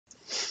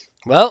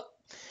Well,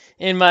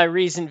 in my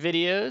recent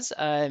videos,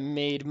 I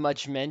made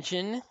much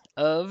mention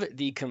of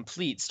the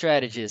Compleat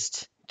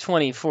Strategist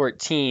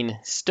 2014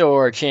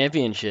 Store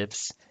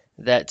Championships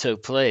that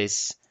took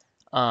place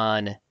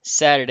on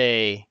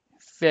Saturday,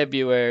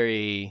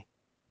 February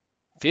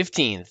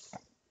 15th,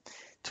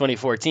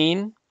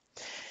 2014,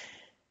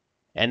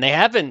 and they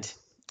happened.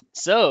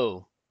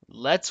 So,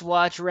 let's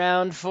watch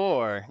round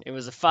four. It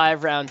was a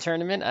 5 round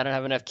tournament. I don't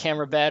have enough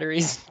camera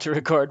batteries to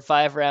record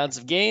 5 rounds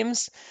of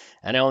games,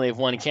 and I only have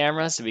one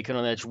camera, so we can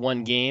only watch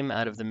one game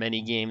out of the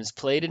many games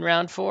played in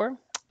round four.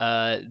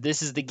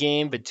 This is the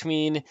game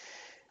between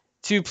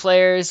two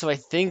players, so I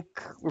think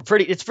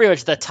it's pretty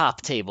much the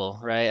top table,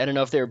 right? I don't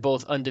know if they were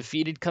both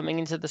undefeated coming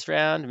into this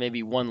round,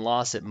 maybe one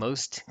loss at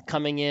most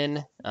coming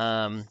in.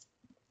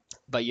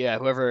 But yeah,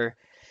 whoever,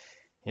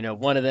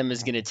 one of them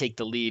is going to take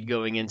the lead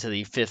going into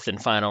the fifth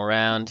and final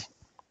round.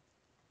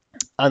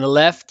 On the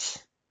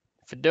left,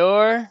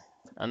 Fedor.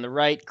 On the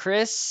right,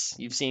 Chris.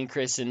 You've seen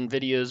Chris in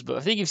videos, but I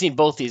think you've seen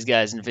both these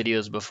guys in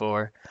videos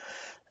before.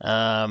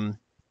 Um,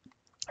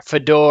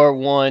 Fedor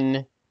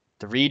won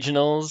the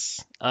regionals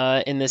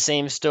in the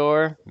same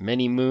store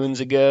many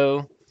moons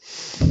ago.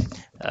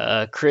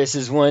 Chris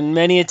has won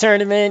many a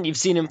tournament. You've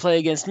seen him play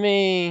against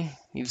me.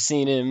 You've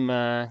seen him,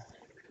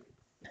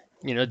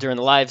 during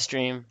the live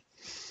stream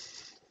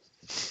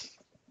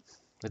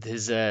with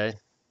his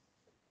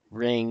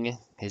ring,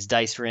 his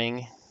dice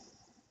ring.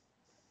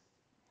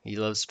 He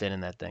loves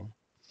spinning that thing.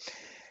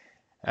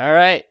 All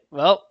right.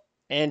 Well,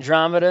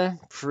 Andromeda,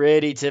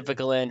 pretty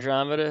typical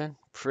Andromeda,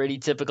 pretty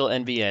typical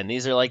NBN.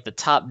 These are like the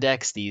top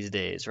decks these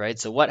days, right?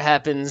 So what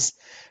happens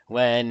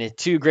when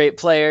two great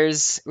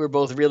players who are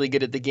both really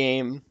good at the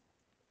game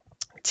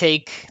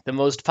take the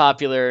most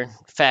popular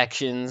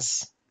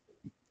factions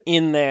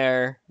in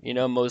their,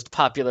 most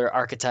popular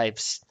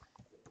archetypes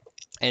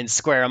and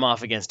square them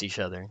off against each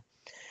other?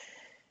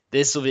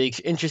 This will be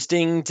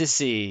interesting to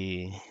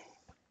see.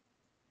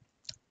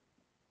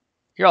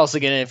 You're also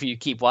going to, if you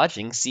keep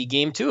watching, see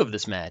game two of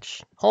this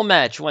match. Whole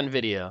match, one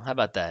video. How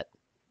about that?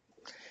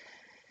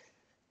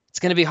 It's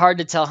going to be hard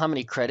to tell how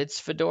many credits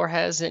Fedor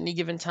has at any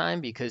given time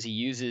because he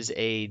uses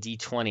a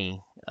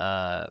D20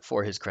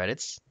 for his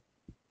credits.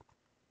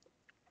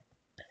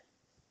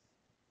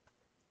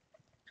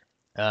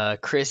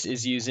 Chris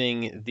is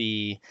using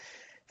the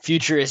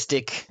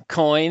futuristic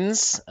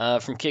coins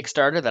from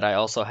Kickstarter that I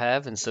also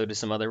have, and so do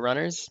some other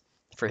runners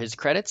for his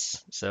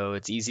credits. So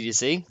it's easy to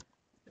see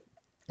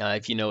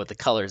if you know what the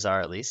colors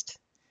are, at least.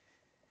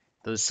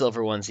 Those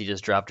silver ones he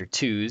just dropped are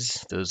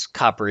twos. Those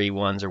coppery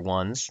ones are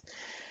ones.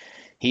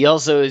 He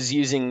also is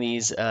using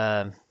these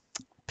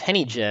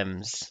penny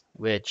gems,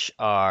 which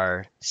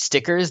are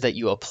stickers that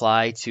you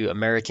apply to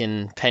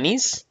American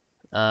pennies.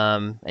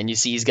 And you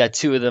see he's got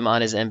two of them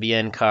on his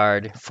MBN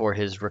card for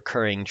his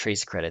recurring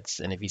trace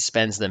credits. And if he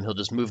spends them, he'll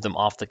just move them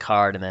off the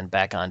card and then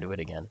back onto it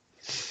again.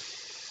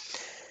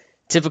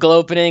 Typical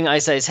opening,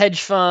 Ice Ice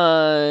Hedge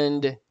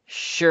Fund,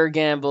 Sure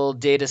Gamble,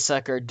 Data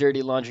Sucker,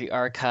 Dirty Laundry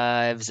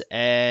Archives,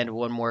 and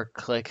one more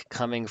click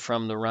coming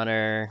from the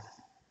runner.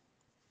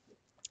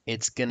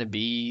 It's going to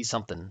be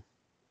something.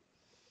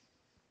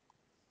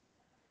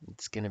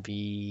 It's going to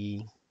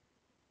be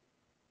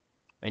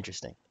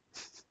interesting.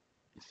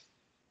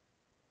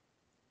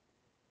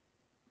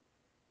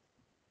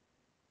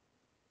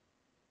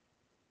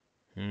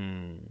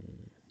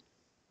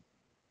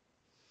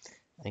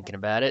 Thinking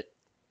about it.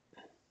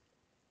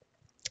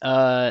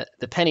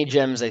 The penny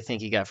gems I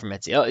think he got from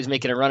Etsy. Oh, he's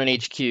making a run on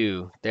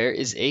HQ. There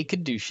is a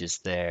Caduceus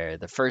there.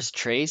 The first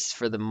trace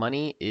for the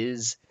money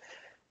is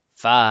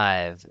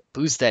 5.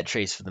 Boost that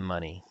trace for the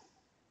money.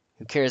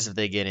 Who cares if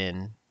they get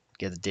in?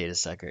 Get the data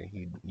sucker.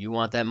 You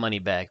want that money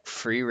back.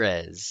 Free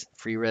res.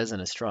 Free res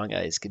and a strong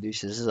ice.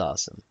 Caduceus is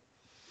awesome.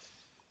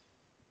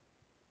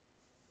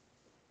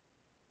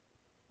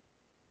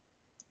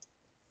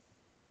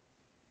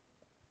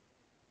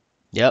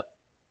 Yep.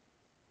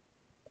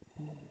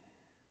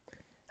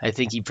 I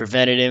think he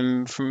prevented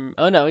him from.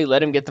 Oh no, he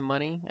let him get the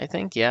money. I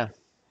think, yeah,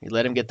 he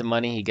let him get the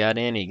money. He got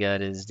in. He got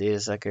his data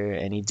sucker,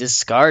 and he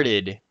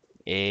discarded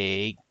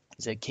a.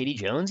 Is that Katie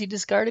Jones? He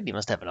discarded. He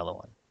must have another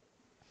one.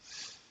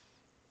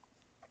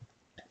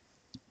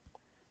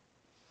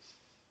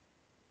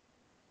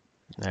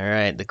 All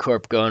right, the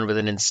corp going with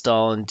an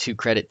install and 2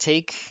 credit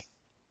take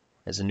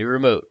as a new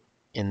remote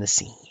in the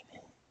scene.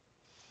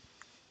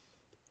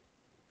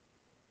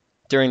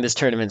 During this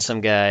tournament, some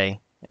guy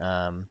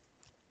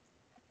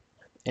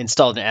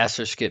installed an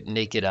AstroScript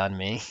naked on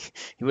me.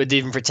 He wouldn't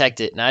even protect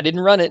it, and I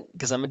didn't run it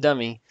because I'm a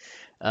dummy.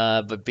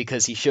 But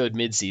because he showed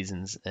mid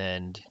seasons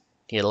and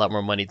he had a lot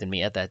more money than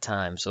me at that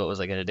time, so what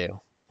was I gonna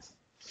do?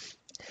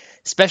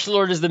 Special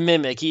orders the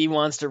Mimic. He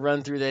wants to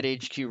run through that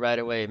HQ right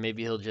away.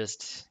 Maybe he'll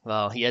just,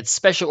 well, he had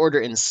special order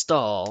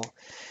install.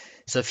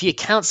 So if he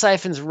account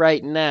siphons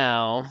right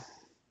now,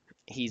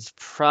 he's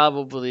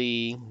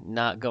probably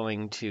not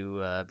going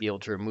to be able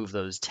to remove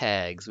those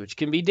tags, which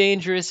can be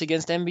dangerous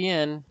against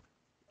MBN.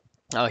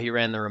 Oh, he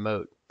ran the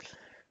remote.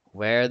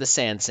 Where the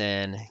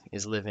Sansan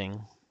is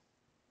living.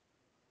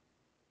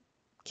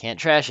 Can't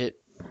trash it,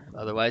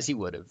 otherwise he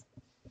would have.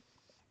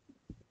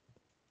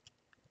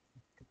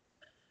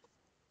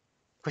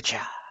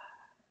 Whatcha?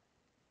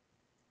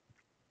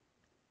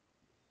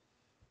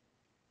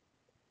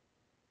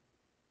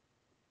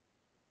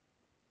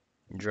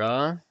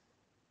 Draw.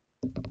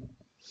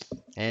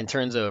 And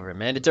turns over.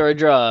 Mandatory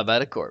draw by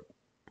the corp.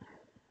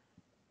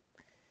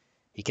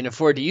 He can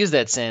afford to use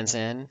that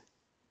Sansan.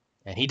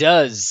 And he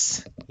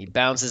does. He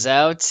bounces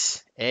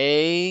out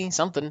a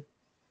something.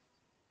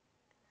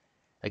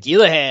 A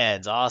Gila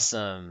Hands.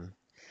 Awesome.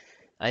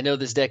 I know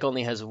this deck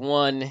only has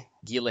one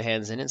Gila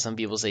Hands in it. Some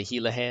people say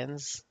Gila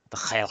Hands. The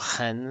Gila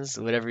Hands.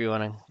 Whatever you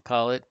want to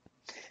call it.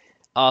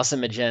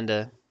 Awesome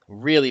agenda.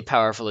 Really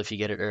powerful if you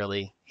get it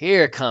early.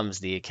 Here comes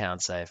the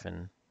account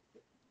siphon.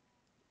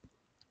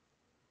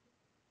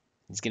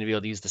 He's going to be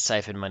able to use the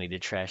siphon money to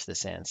trash the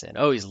Sansan.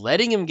 Oh, he's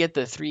letting him get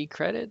the 3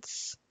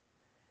 credits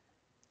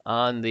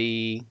on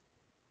the...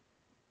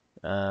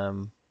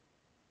 oh,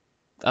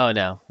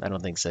 no. I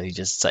don't think so. He's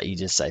just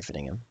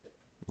siphoning him.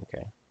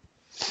 Okay.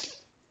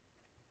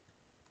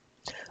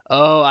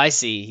 Oh, I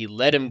see. He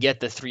let him get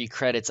the 3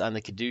 credits on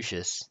the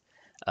Caduceus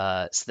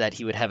so that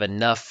he would have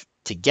enough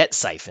to get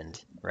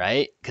siphoned,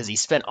 right? Because he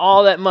spent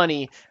all that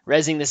money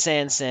rezzing the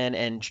Sansan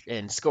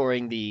and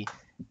scoring the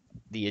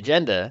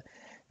agenda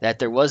that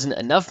there wasn't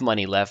enough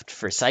money left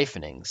for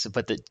siphoning. So,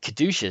 but the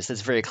Caduceus,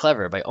 that's very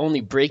clever. By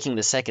only breaking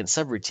the second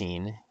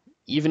subroutine,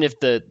 even if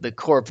the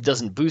corp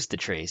doesn't boost the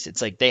trace,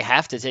 it's like they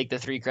have to take the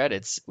 3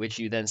 credits, which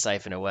you then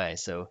siphon away.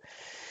 So,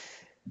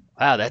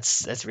 wow,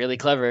 that's really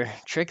clever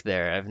trick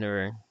there. I've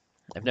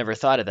never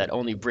thought of that.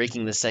 Only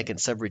breaking the second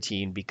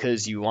subroutine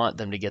because you want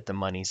them to get the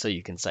money so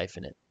you can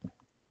siphon it.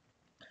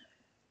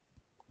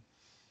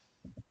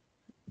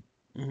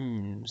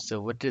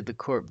 So what did the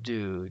corp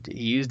do?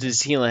 He used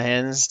his Gila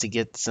Hands to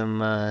get some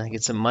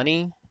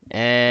money,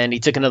 and he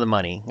took another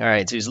money. All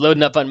right, so he's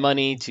loading up on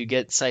money to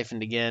get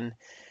siphoned again.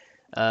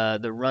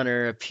 The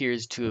runner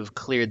appears to have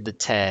cleared the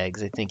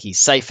tags. I think he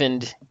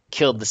siphoned,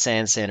 killed the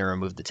Sansan, or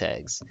removed the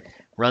tags.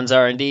 Runs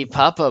R&D,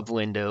 pop-up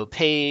window,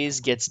 pays,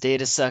 gets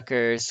data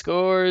sucker,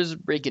 scores,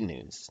 breaking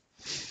news.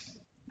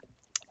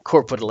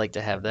 Corp would have liked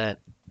to have that.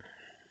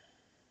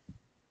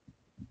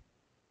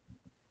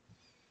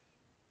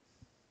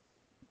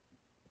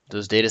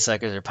 Those data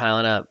suckers are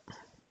piling up.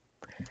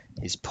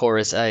 These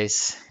porous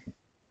ice.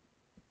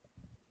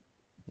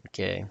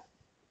 Okay.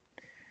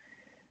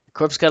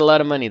 Corp's got a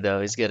lot of money,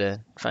 though. He's got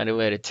to find a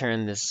way to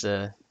turn this,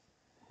 the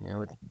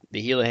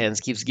Gila Hands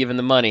keeps giving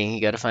the money.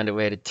 You got to find a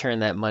way to turn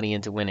that money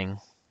into winning.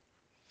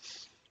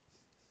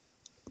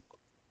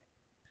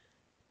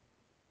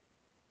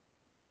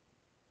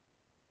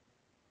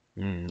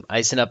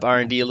 Icing up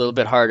R&D a little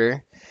bit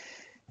harder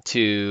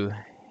to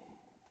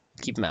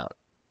keep him out.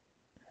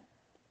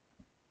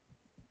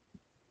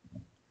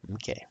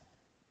 Okay.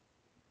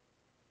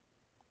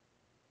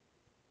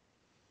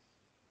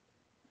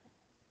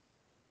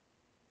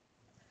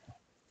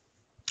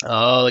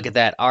 Oh, look at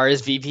that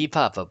RSVP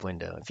pop-up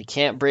window. If you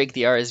can't break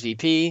the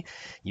RSVP,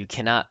 you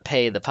cannot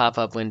pay the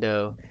pop-up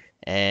window.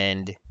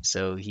 And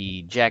so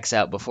he jacks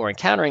out before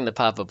encountering the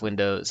pop-up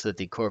window so that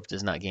the corp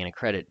does not gain a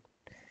credit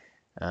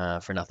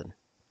for nothing.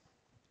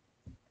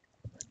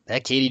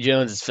 That Katie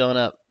Jones is filling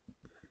up.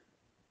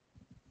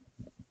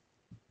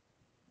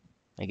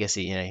 I guess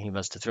he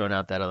must have thrown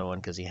out that other one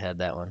because he had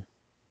that one.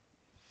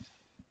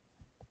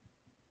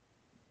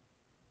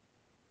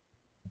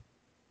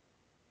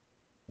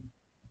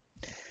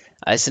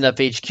 Icing up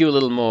HQ a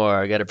little more.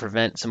 I got to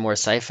prevent some more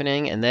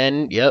siphoning. And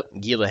then, yep,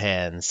 Gila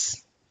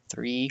Hands.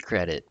 3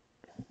 credit.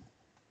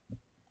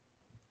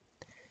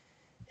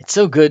 It's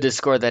so good to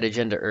score that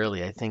agenda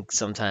early. I think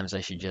sometimes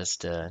I should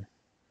just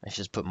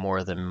put more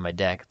of them in my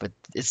deck. But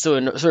it's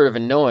so sort of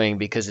annoying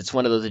because it's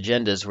one of those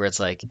agendas where it's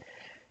like,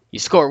 you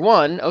score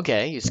one,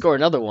 okay, you score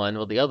another one,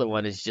 well, the other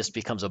one just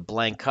becomes a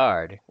blank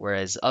card,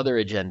 whereas other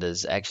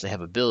agendas actually have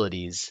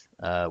abilities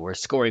where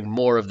scoring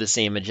more of the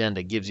same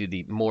agenda gives you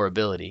the more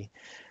ability.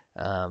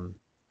 Yeah.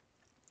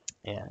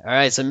 All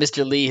right, so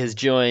Mr. Lee has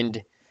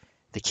joined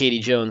the Katie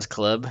Jones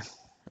Club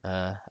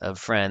of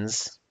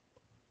friends.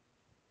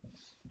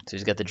 So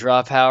he's got the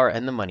draw power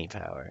and the money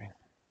power.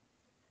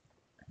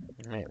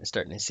 All right, we're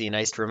starting to see an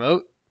iced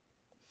remote.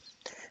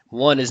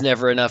 1 is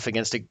never enough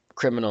against a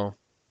criminal,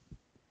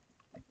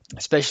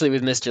 especially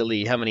with Mr.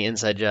 Lee. How many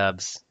inside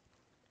jobs?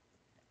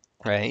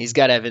 Right, he's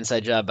got to have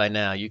inside job by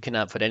now. You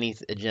cannot put any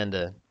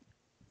agenda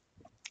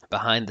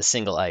behind the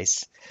single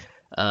ice.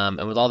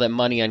 And with all that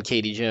money on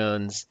Katie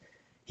Jones,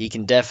 he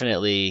can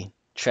definitely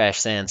trash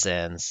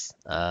Sansans.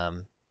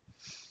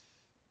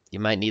 You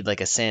might need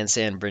like a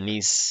Sansan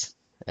Bernice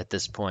at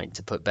this point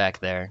to put back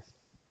there.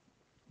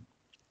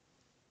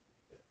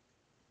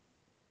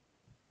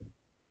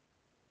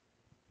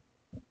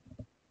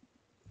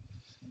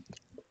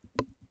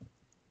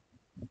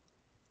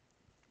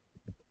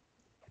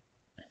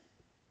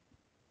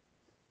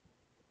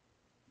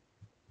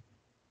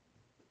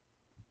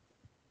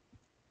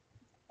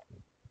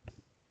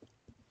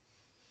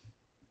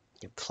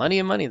 Get plenty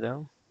of money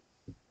though.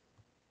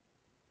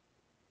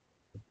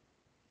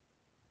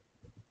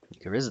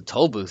 There is a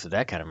toll booth with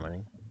that kind of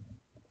money.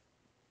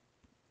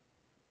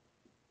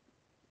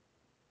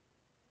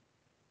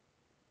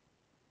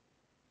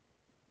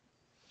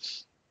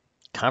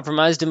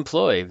 Compromised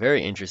employee,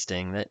 very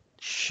interesting. That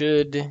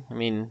should, I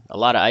mean, a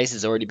lot of ice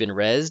has already been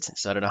rezzed,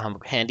 so I don't know how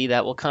handy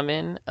that will come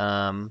in.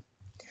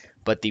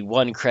 But the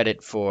 1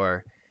 credit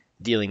for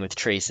dealing with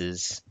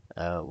traces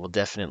will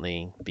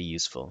definitely be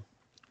useful.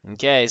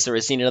 Okay, so we're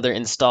seeing another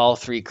install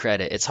 3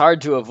 credit. It's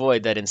hard to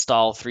avoid that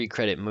install 3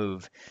 credit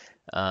move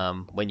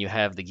when you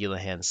have the Gila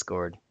hand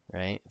scored,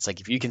 right? It's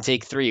like if you can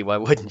take 3, why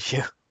wouldn't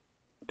you?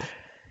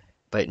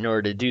 But in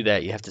order to do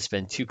that, you have to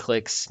spend 2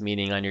 clicks,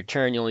 meaning on your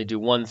turn you only do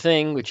one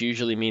thing, which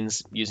usually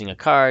means using a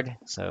card.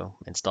 So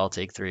install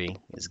take 3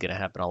 is going to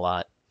happen a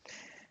lot.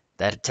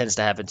 That tends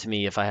to happen to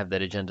me if I have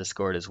that agenda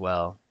scored as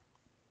well.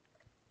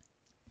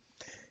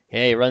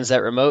 Hey, he runs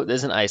that remote.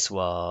 There's an ice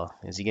wall.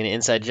 Is he going to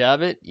inside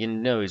job it? You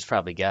know he's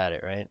probably got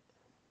it, right?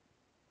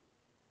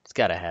 He's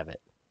got to have it.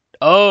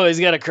 Oh, he's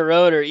got a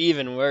corroder,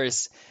 even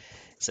worse.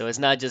 So it's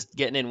not just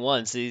getting in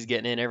once, he's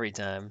getting in every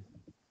time.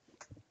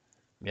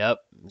 Yep,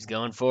 he's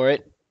going for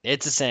it.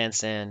 It's a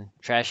sand.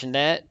 Trashing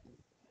that.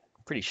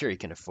 Pretty sure he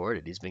can afford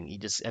it. He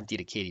just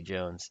emptied a Katie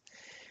Jones.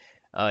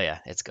 Oh yeah,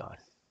 it's gone.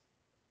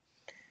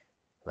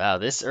 Wow,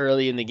 this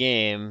early in the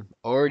game,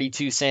 already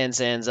 2 sands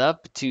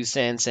up, 2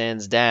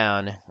 sands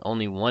down,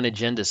 only 1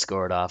 agenda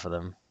scored off of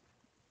them.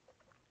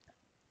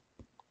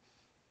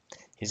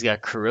 He's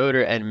got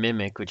Corroder and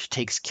Mimic, which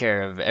takes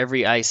care of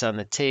every ice on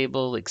the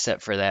table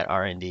except for that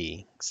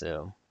R&D.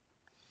 So,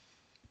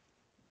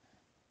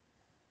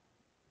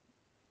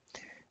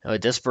 oh,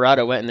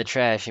 Desperado went in the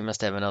trash. He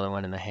must have another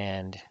one in the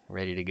hand,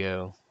 ready to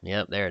go.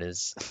 Yep, there it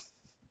is.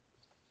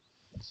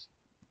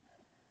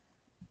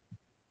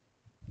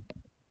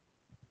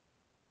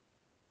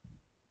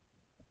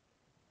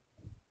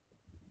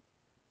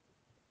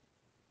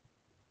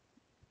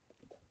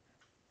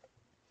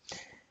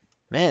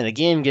 Man, the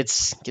game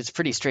gets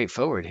pretty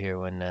straightforward here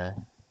when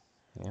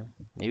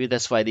maybe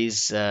that's why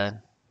these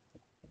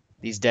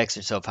decks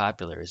are so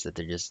popular, is that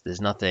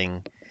there's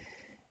nothing.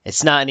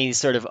 It's not any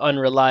sort of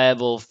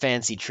unreliable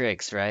fancy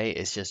tricks, right?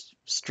 It's just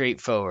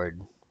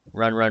straightforward.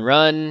 Run, run,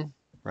 run,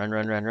 run,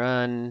 run, run,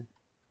 run.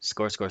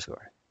 Score, score,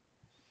 score.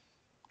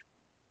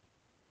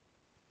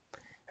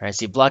 All right,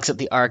 so he blocks up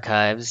the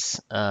archives,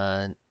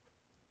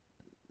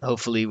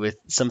 hopefully with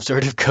some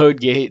sort of code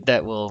gate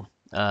that will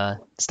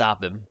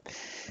stop him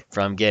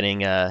from getting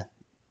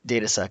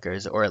data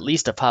suckers, or at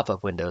least a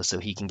pop-up window so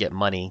he can get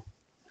money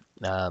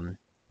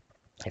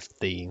if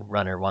the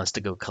runner wants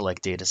to go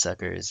collect data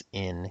suckers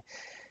in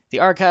the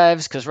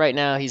archives, because right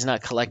now he's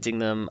not collecting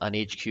them on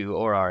HQ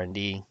or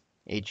R&D.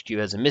 HQ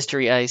has a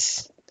mystery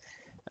ice,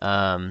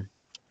 and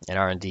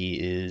R&D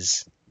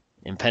is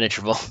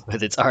impenetrable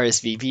with its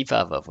RSVP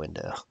pop-up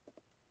window.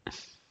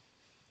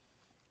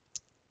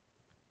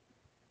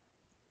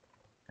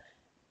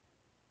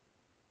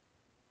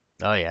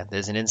 Oh yeah,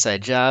 there's an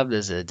inside job,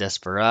 there's a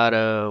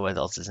Desperado. What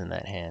else is in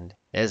that hand?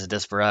 There's a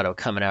Desperado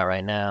coming out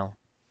right now.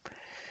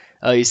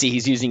 Oh, you see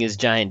he's using his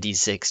giant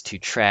D6 to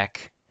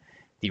track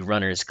the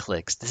runner's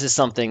clicks. This is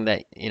something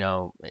that,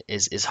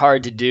 is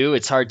hard to do.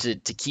 It's hard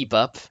to keep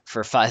up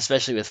for 5,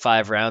 especially with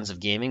 5 rounds of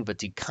gaming, but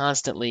to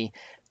constantly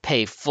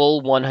pay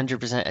full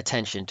 100%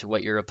 attention to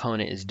what your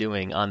opponent is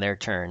doing on their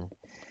turn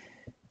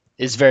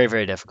is very,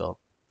 very difficult.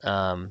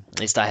 At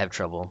least I have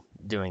trouble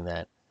doing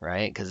that,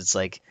 right? Because it's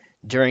like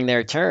during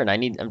their turn,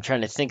 I'm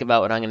trying to think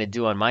about what I'm going to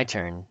do on my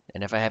turn,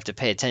 and if I have to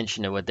pay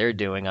attention to what they're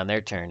doing on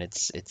their turn,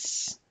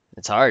 it's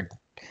hard.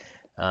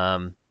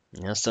 Some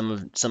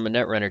of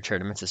Netrunner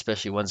tournaments,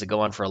 especially ones that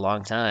go on for a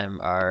long time,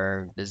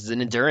 there's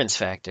an endurance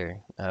factor,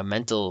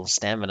 mental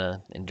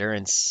stamina,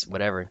 endurance,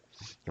 whatever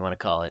you want to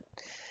call it.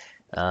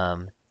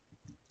 So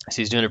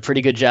he's doing a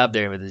pretty good job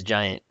there with his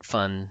giant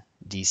fun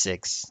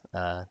D6.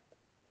 I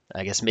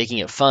guess making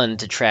it fun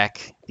to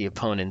track the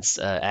opponent's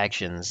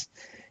actions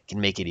can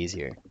make it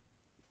easier,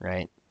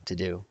 right, to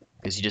do,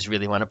 because you just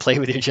really want to play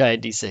with your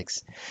giant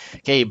D6.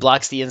 Okay, he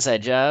blocks the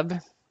inside job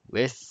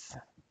with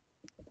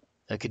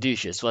a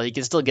Caduceus. Well, he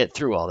can still get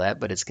through all that,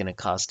 but it's going to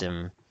cost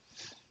him,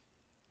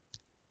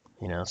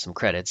 some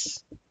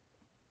credits.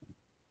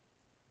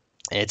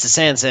 It's a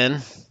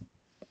Sansan.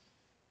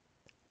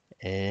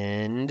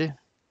 And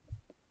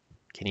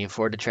can he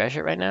afford to trash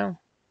it right now?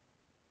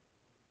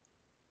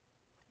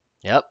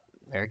 Yep,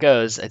 there it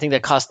goes. I think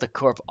that cost the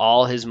corp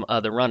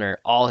the runner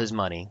all his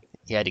money.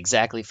 He had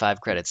exactly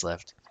 5 credits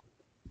left.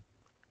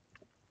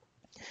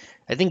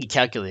 I think he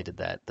calculated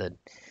that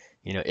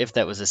if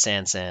that was a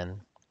Sansan,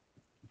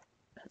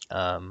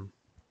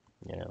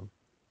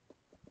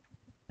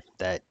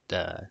 that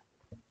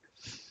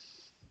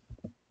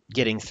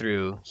getting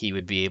through, he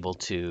would be able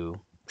to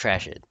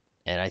trash it.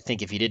 And I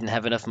think if he didn't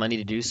have enough money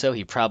to do so,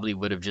 he probably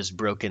would have just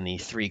broken the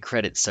 3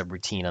 credit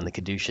subroutine on the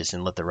Caduceus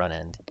and let the run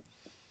end.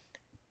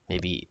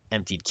 Maybe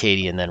emptied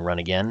Katie and then run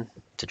again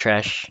to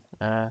trash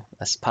a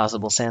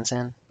possible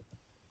Sansan.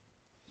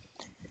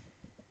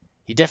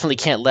 You definitely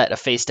can't let a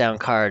face-down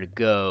card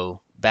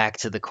go back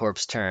to the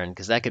corpse turn,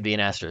 because that could be an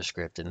Astro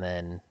script and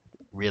then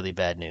really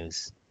bad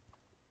news.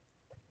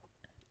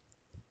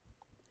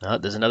 Oh,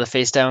 there's another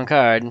face-down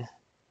card.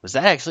 Was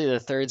that actually the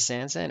 3rd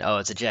Sansan? Oh,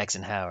 it's a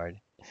Jackson Howard.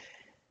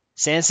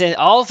 Sansan,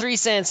 all three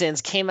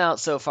Sansans came out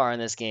so far in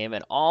this game,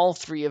 and all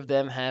three of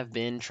them have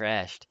been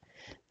trashed.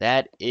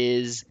 That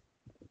is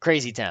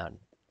crazy town.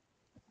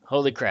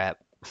 Holy crap.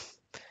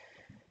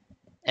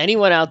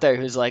 Anyone out there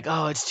who's like,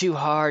 oh, it's too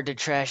hard to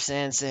trash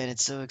Sansan,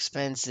 it's so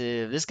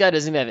expensive. This guy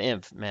doesn't even have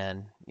imp,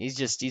 man.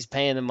 He's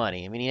paying the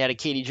money. I mean, he had a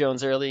Katie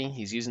Jones early.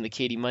 He's using the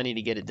Katie money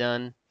to get it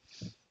done.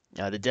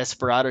 The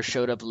Desperado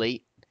showed up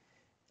late.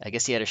 I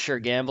guess he had a sure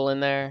gamble in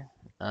there.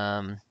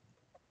 I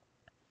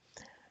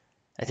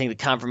think the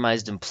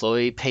compromised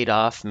employee paid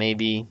off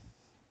maybe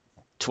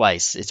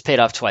twice. It's paid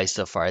off twice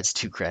so far. It's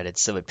 2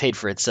 credits, so it paid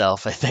for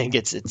itself. I think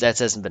that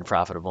hasn't been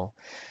profitable.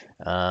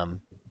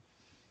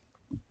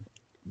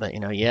 But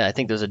yeah, I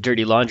think there was a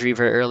dirty laundry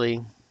very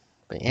early.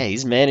 But yeah,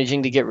 he's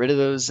managing to get rid of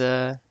those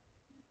Sansans.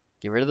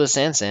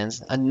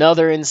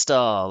 Another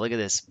install. Look at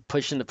this,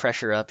 pushing the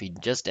pressure up. He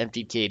just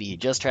emptied Katie. He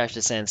just trashed a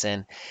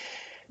Sansan.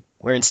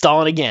 We're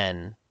installing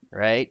again,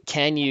 right?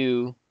 Can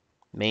you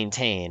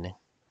maintain?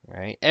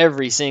 Right?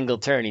 Every single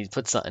turn he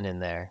puts something in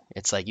there.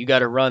 It's like, you got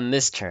to run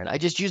this turn. I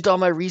just used all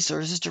my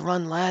resources to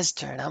run last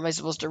turn. How am I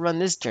supposed to run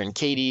this turn?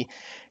 Katie,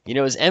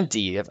 is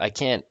empty. I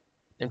can't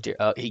empty.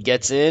 Oh, he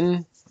gets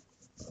in.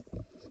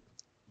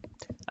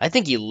 I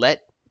think he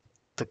let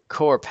the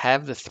Corp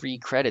have the 3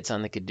 credits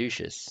on the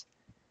Caduceus.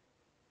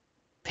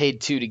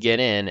 Paid 2 to get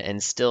in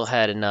and still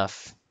had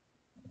enough.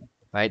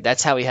 Right?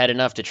 That's how he had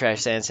enough to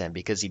trash Sansan,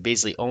 because he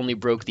basically only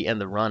broke the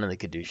end of the run on the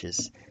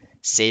Caduceus,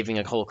 saving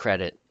a whole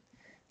credit.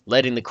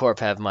 Letting the Corp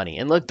have money.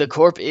 And look, the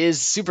Corp is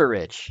super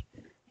rich.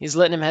 He's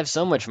letting him have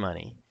so much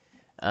money.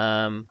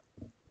 But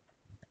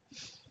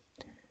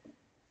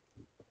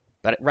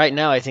right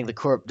now, I think the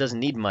Corp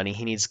doesn't need money.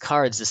 He needs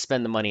cards to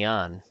spend the money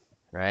on,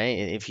 right?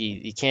 If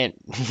he can't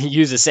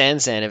use a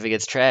Sansan if it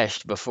gets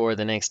trashed before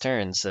the next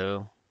turn.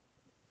 So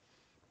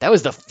that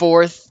was the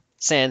 4th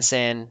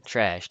Sansan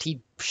trashed.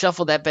 He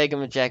shuffled that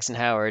Begum of Jackson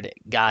Howard,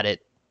 got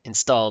it,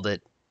 installed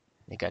it.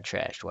 It got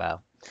trashed.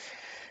 Wow.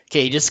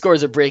 Okay, he just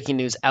scores a breaking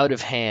news out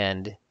of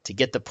hand to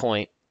get the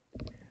point.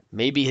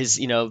 Maybe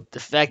the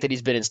fact that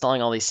he's been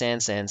installing all these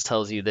Sansans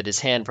tells you that his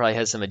hand probably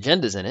has some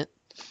agendas in it.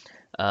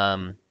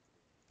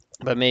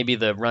 But maybe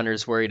the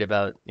runner's worried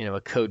about,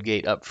 a code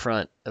gate up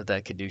front of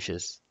that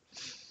Caduceus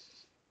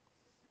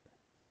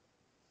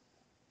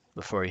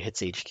before he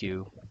hits HQ.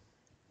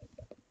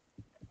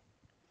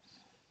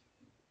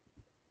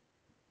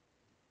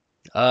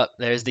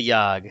 There's the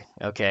Yogg.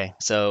 Okay,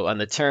 so on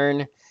the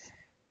turn,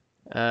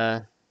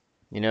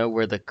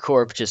 where the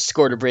Corp just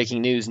scored a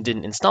breaking news and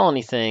didn't install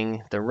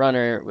anything, the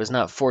runner was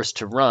not forced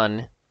to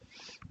run.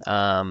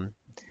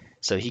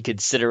 So he could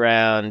sit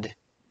around,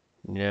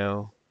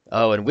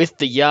 Oh, and with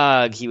the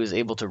Yogg, he was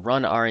able to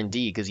run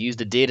R&D because he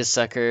used a data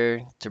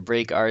sucker to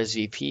break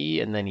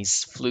RSVP, and then he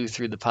flew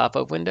through the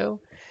pop-up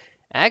window.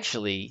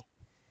 Actually,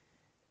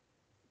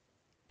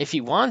 if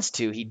he wants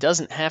to, he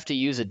doesn't have to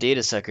use a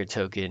data sucker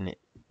token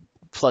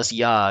plus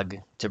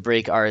Yogg to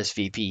break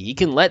RSVP. He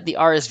can let the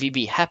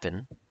RSVP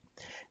happen.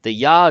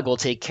 The Yogg will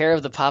take care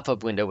of the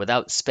pop-up window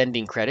without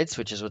spending credits,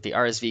 which is what the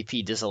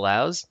RSVP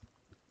disallows,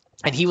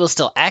 and he will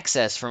still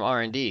access from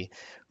R&D.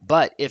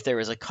 But if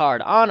there is a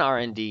card on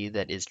R&D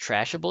that is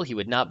trashable, he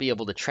would not be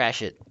able to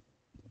trash it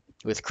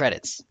with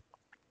credits.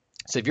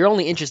 So if you're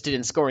only interested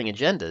in scoring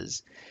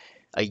agendas,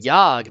 a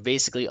Yogg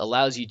basically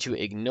allows you to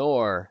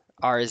ignore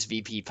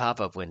RSVP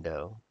pop-up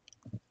window,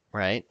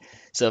 right?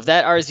 So if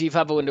that RSVP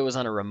pop-up window was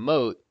on a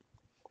remote,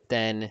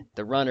 then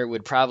the runner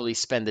would probably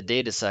spend the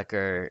data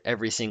sucker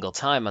every single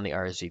time on the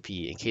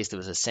RSVP in case there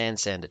was a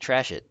Sansan to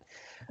trash it.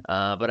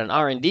 But on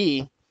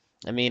R&D,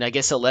 I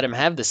guess he'll let him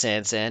have the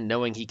Sansan,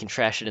 knowing he can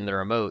trash it in the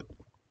remote,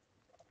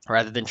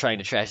 rather than trying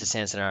to trash the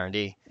Sansan in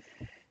R&D.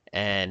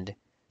 And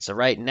so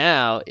right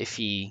now, if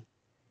he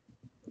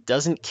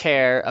doesn't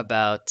care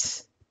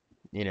about,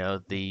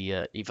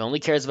 if he only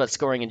cares about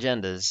scoring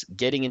agendas,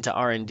 getting into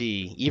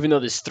R&D, even though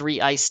there's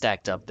 3 ice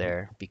stacked up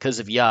there because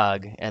of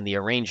Yogg and the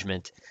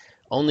arrangement,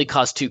 only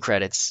costs 2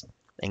 credits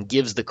and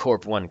gives the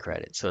Corp 1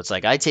 credit. So it's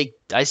like, I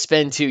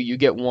spend 2, you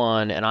get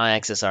 1, and I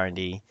access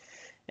R&D.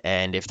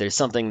 And if there's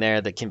something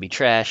there that can be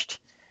trashed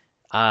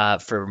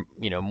for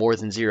more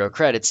than 0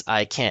 credits,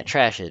 I can't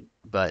trash it.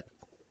 But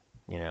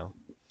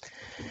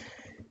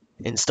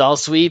install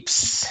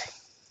sweeps.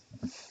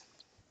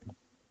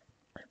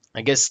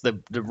 I guess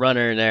the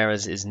runner there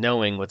is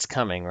knowing what's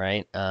coming,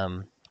 right?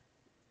 From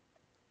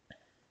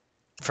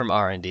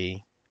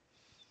R&D,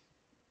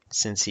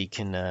 since he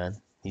can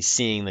he's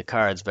seeing the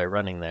cards by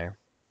running there.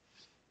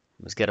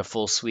 He's got a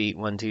full suite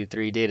 1, 2,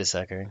 3 data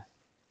sucker.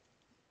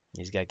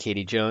 He's got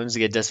Katie Jones,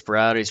 he's got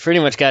Desperado, he's pretty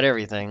much got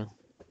everything.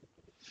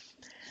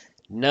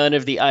 None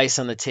of the ice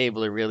on the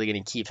table are really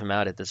going to keep him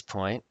out at this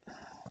point.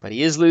 But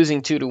he is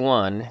losing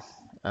 2-1.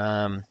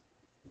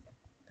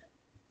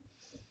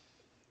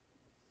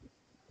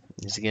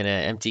 He's going to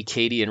empty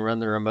Katie and run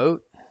the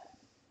remote.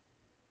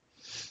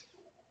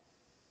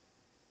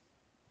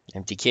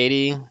 Empty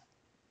Katie.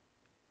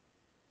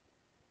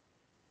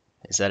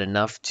 Is that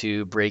enough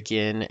to break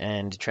in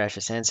and trash a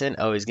Sansan?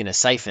 Oh, he's going to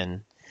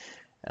siphon.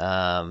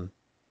 There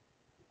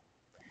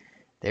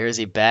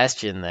is a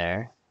Bastion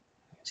there.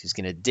 So he's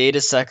going to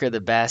data sucker the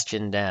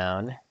Bastion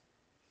down,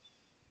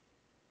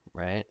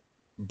 right?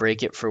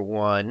 Break it for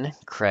 1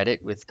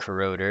 credit with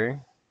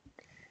Corroder.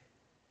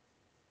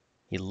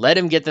 He let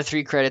him get the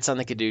 3 credits on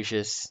the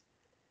Caduceus,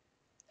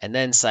 and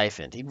then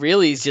siphoned. He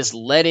really is just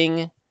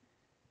letting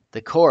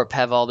the Corp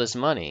have all this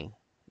money,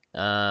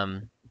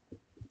 and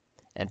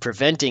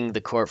preventing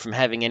the Corp from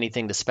having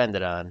anything to spend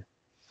it on.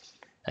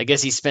 I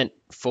guess he spent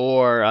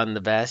 4 on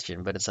the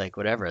Bastion, but it's like,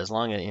 whatever, as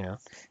long as,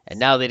 And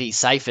now that he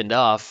siphoned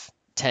off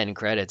 10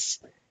 credits,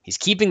 he's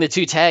keeping the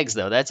 2 tags,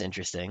 though. That's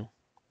interesting.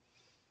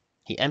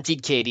 He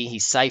emptied Katie, he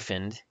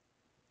siphoned.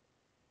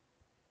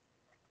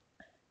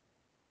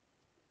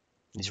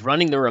 He's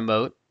running the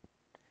remote.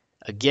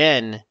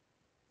 Again,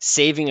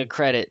 saving a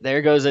credit.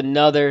 There goes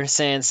another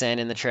Sansan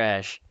in the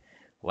trash.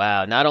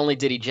 Wow, not only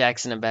did he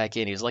Jackson him back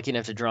in, he was lucky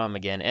enough to draw him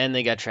again, and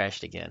they got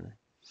trashed again.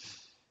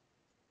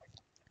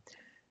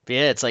 But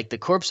yeah, it's like the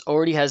corpse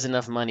already has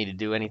enough money to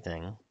do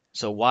anything.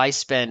 So why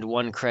spend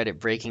 1 credit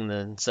breaking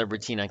the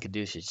subroutine on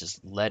Caduceus?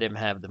 Just let him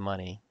have the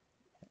money.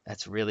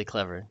 That's really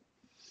clever.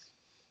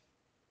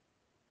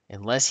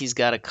 Unless he's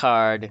got a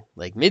card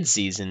like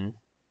mid-season,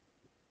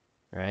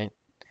 right?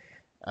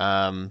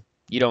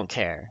 You don't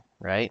care,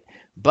 right?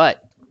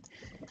 But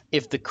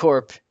if the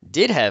corp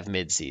did have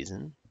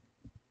mid-season,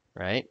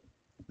 right,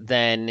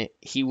 then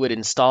he would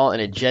install an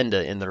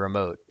agenda in the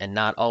remote and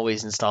not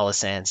always install a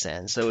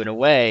Sansan. So in a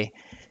way,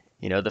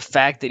 the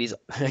fact that he's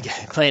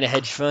playing a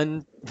hedge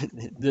fund,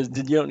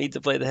 you don't need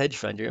to play the hedge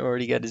fund. You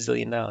already got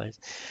 $1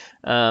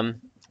 zillion.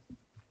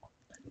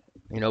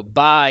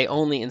 By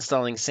only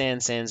installing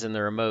Sansans in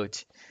the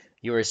remote,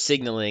 you are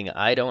signaling,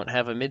 I don't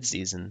have a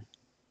mid-season,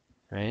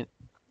 right?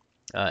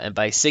 And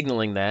by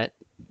signaling that,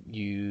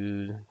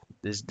 you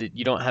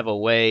don't have a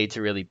way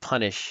to really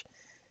punish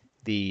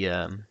the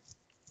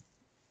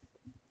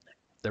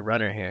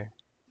runner here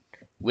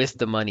with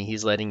the money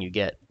he's letting you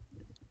get.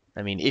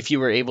 I mean, if you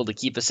were able to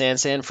keep a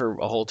Sansan for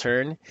a whole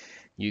turn,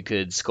 you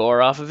could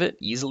score off of it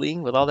easily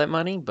with all that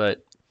money,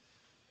 but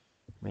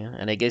yeah,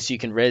 and I guess you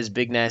can res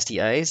Big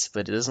Nasty Ice,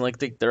 but it doesn't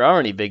look like there are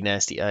any Big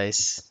Nasty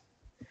Ice.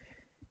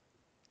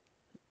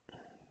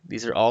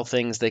 These are all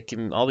things that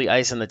all the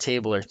ice on the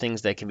table are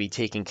things that can be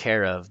taken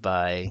care of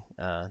by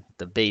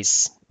the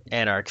base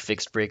Anarch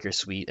Fixed Breaker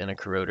Suite and a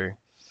Corroder.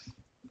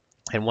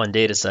 And 1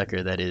 Data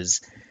Sucker that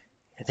is,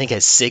 I think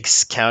has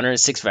 6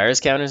 virus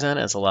counters on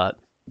it. That's a lot.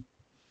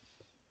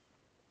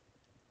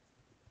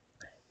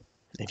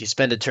 If you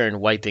spend a turn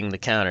wiping the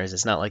counters,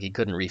 it's not like he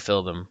couldn't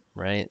refill them,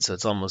 right? So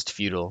it's almost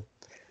futile.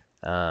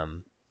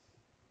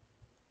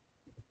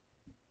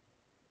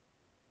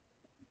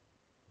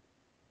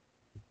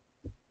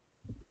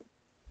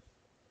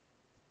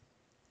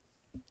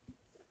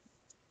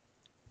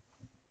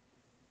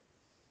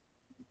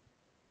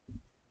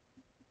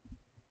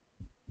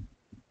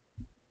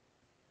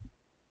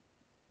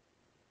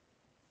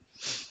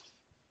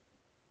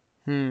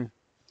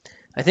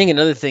 I think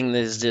another thing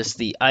is just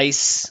the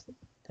ice.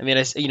 I mean,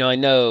 I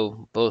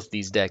know both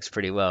these decks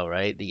pretty well,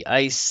 right? The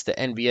ice the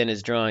NBN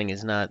is drawing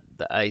is not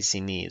the ice he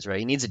needs, right?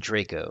 He needs a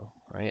Draco,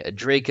 right? A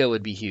Draco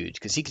would be huge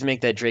because he can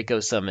make that Draco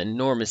some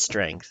enormous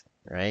strength,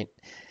 right?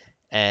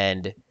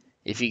 And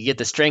if you get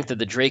the strength of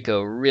the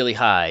Draco really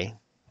high,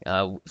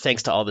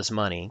 thanks to all this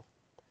money,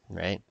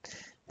 right?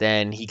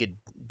 Then he could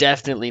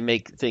definitely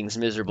make things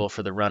miserable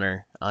for the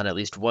runner on at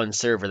least 1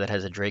 server that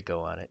has a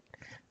Draco on it.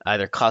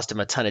 Either cost him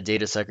a ton of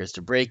data suckers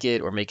to break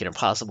it or make it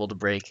impossible to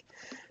break.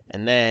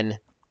 And then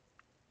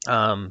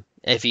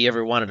if he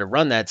ever wanted to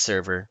run that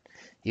server,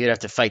 you'd have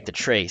to fight the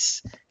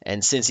trace.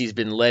 And since he's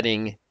been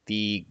letting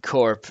the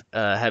corp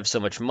have so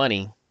much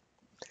money,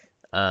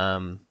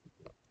 the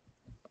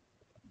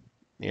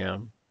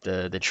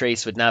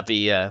trace would not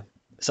be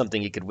something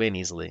he could win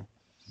easily.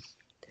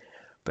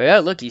 But yeah,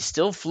 look, he's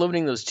still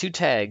floating those 2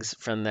 tags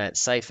from that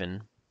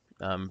siphon,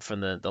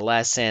 from the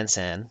last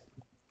Sansan.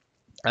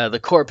 The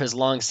corp has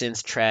long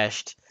since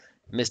trashed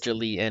Mr.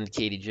 Lee and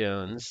Katie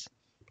Jones.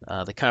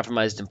 The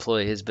compromised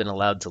employee has been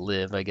allowed to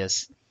live, I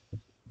guess.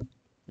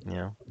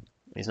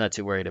 He's not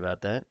too worried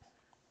about that.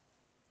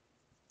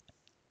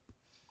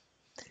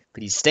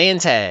 But he's staying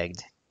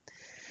tagged.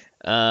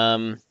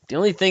 The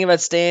only thing about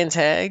staying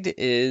tagged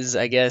is,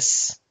 I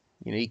guess,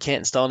 you can't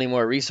install any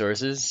more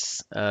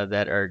resources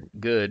that are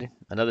good.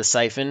 Another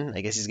siphon.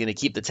 I guess he's going to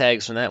keep the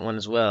tags from that one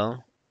as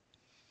well.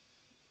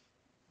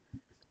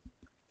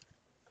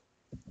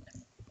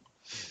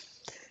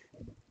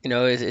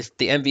 If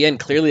the MBN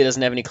clearly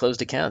doesn't have any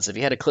closed accounts. If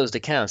he had a closed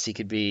accounts, he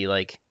could be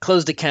like,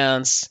 closed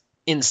accounts,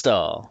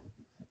 install.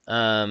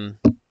 Yeah.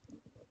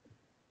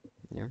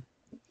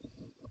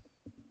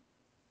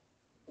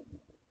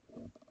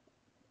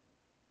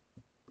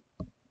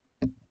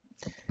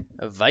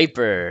 A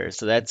Viper,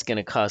 so that's going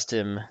to cost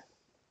him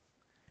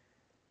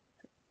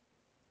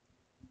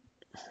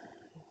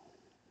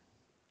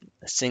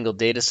a single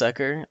data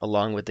sucker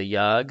along with the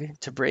Yogg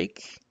to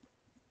break.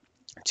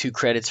 2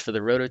 credits for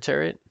the Roto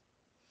Turret.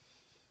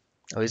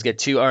 Oh, he's got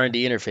 2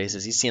 R&D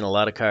interfaces. He's seen a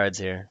lot of cards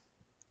here.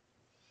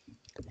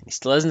 He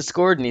still hasn't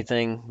scored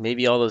anything.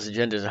 Maybe all those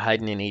agendas are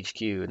hiding in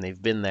HQ, and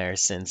they've been there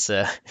since,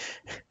 you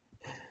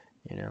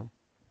know,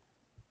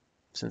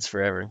 since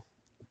forever.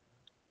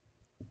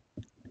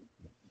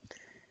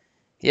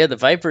 Yeah, the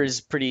Viper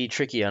is pretty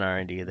tricky on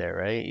R&D there,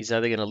 right? He's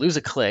either going to lose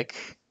a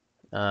click.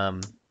 So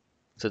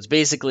it's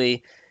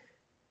basically,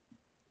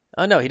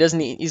 oh no, he doesn't.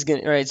 He's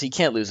gonna right. So he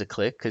can't lose a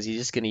click because he's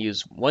just going to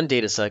use one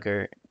data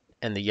sucker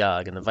and the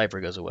Yogg, and the Viper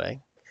goes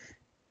away.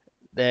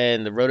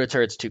 Then the rotor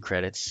turret's 2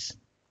 credits,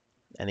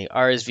 and the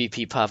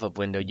RSVP pop-up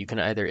window you can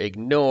either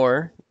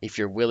ignore if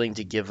you're willing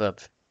to give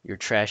up your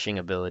trashing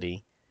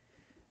ability,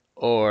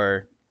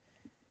 or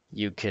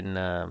you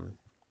can,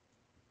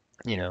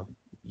 you know,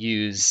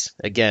 use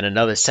again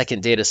another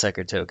second data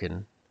sucker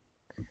token,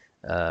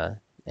 and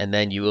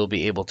then you will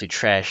be able to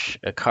trash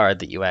a card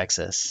that you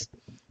access.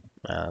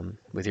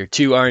 With your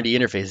 2 R&D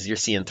interfaces, you're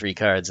seeing 3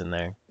 cards in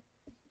there.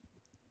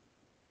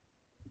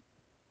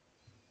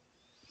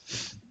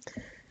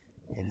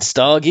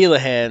 Install Gila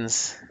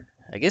Hands.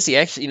 I guess he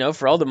actually,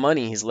 for all the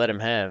money he's let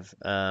him have,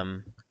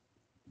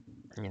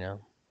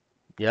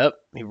 yep,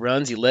 he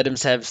runs. He let him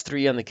have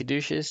 3 on the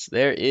Caduceus.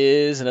 There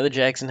is another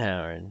Jackson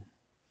Howard.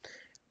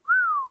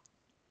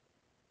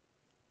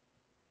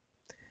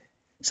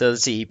 So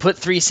let's see, he put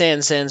 3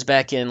 Sands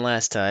back in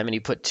last time, and he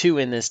put 2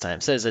 in this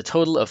time. So there's a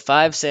total of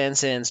 5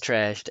 Sands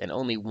trashed, and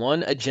only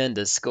 1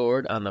 agenda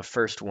scored on the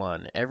first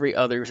one. Every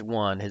other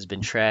one has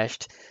been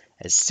trashed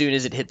as soon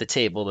as it hit the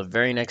table. The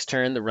very next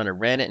turn, the runner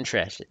ran it and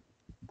trashed it.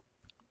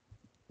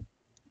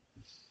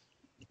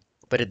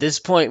 But at this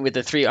point, with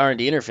the 3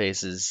 R&D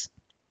interfaces,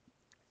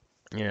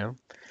 and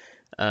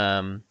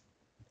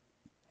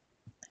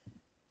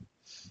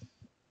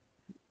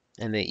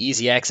the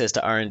easy access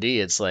to R&D,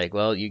 it's like,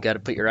 well, you got to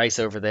put your ice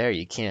over there.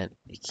 You can't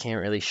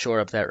really shore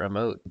up that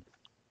remote.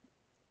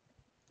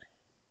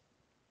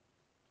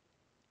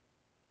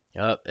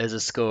 Oh, there's a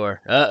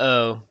score.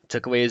 Uh-oh.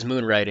 Took away his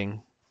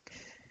moonwriting.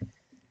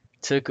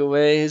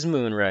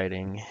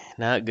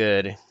 Not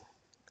good.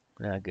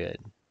 Not good.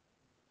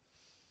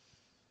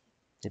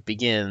 It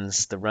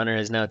begins. The runner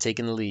has now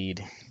taken the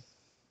lead.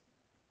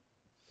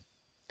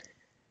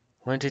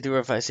 1, 2, 3,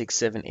 4, 5, 6,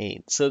 7,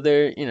 8. So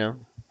they're,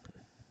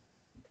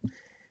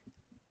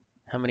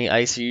 how many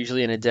ice are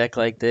usually in a deck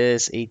like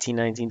this? 18,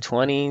 19,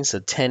 20. So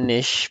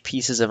 10-ish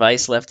pieces of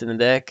ice left in the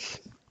deck.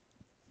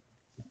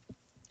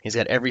 He's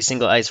got every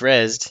single ice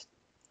rezzed.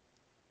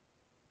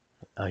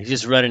 Oh, he's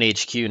just running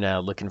HQ now,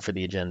 looking for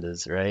the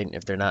agendas, right?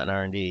 If they're not in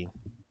R&D.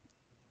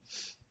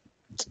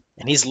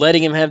 And he's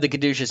letting him have the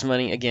Caduceus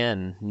money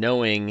again,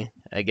 knowing,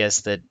 I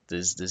guess, that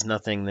there's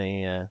nothing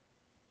they...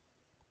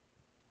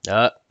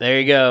 Oh,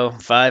 there you go.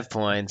 5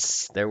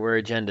 points. There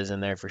were agendas in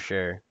there for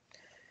sure.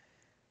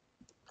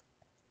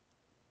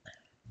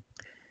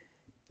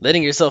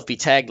 Letting yourself be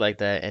tagged like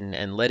that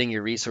and letting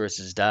your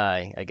resources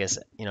die, I guess,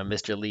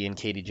 Mr. Lee and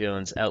Katie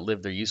Jones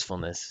outlived their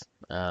usefulness.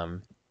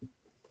 And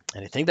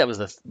I think that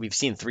was we've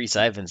seen 3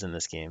 siphons in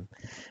this game.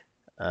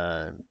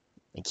 And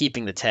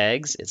keeping the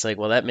tags, it's like,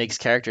 well, that makes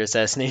character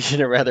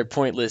assassination a rather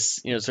pointless,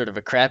 sort of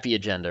a crappy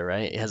agenda,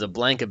 right? It has a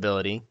blank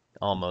ability,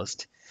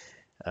 almost.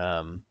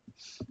 And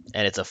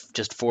it's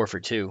just 4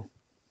 for 2.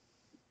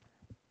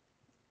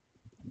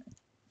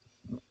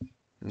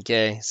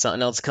 Okay,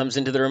 something else comes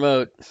into the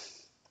remote.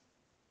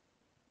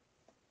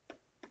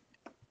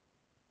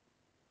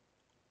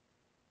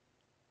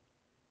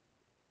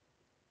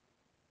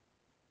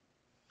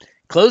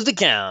 Closed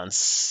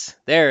accounts.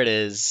 There it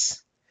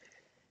is.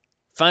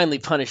 Finally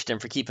punished him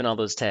for keeping all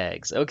those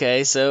tags.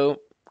 Okay,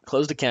 so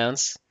closed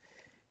accounts.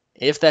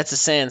 If that's a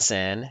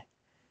San,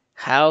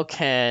 how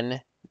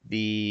can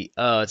the...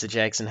 Oh, it's a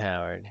Jackson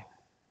Howard.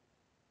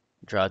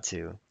 Draw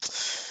 2.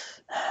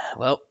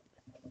 Well,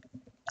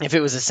 if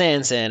it was a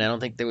San, I don't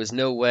think there was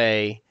no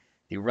way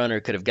the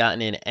runner could have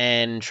gotten in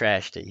and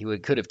trashed it. He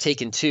could have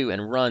taken 2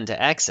 and run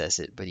to access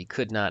it, but he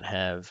could not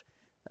have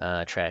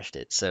trashed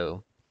it.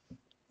 So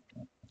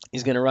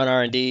he's going to run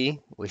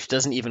R&D, which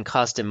doesn't even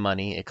cost him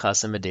money. It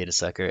costs him a data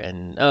sucker,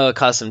 and it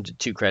costs him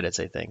 2 credits,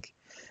 I think.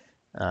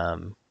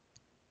 So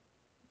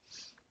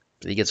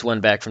he gets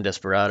 1 back from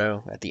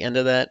Desperado at the end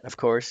of that, of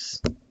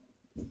course.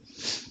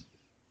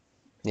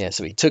 Yeah,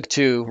 so he took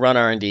 2, run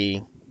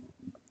R&D.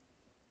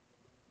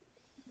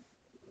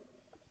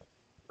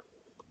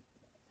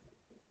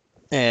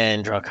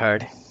 And draw a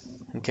card.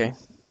 Okay.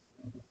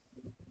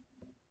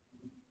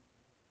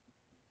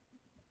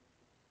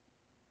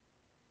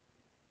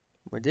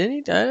 Where did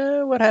he?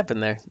 What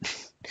happened there?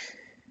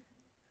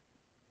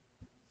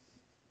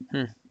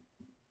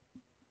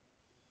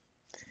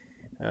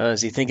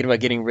 Is he thinking about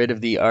getting rid of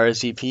the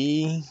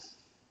RSVP?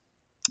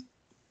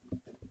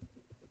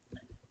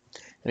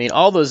 I mean,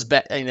 all those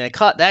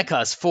that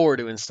costs 4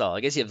 to install. I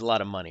guess you have a lot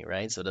of money,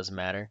 right? So it doesn't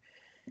matter.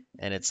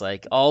 And it's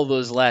like all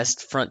those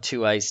last front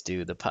 2 ice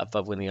do, the pop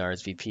up when the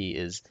RSVP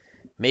is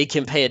make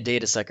him pay a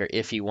data sucker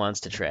if he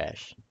wants to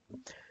trash.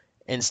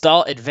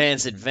 Install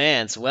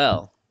advance.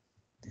 Well,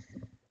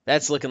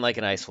 that's looking like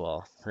an ice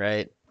wall,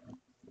 right?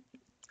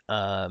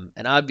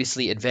 And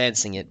obviously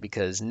advancing it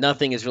because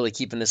nothing is really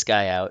keeping this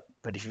guy out.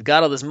 But if you've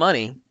got all this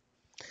money,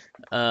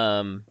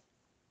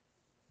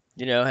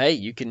 You know, hey,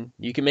 you can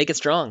make it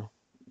strong.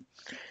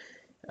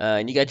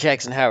 And you got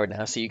Jackson Howard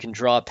now, so you can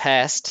draw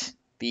past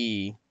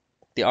the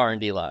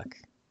R&D lock,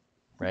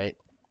 right?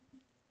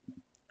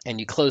 And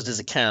you closed his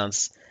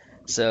accounts,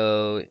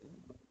 so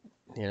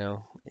you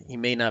know he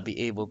may not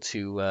be able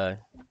to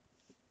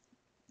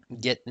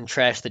get and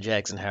trash the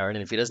Jackson Howard.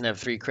 And if he doesn't have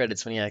 3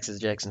 credits when he acts as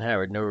Jackson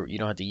Howard, no, you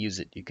don't have to use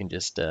it. You can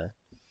just All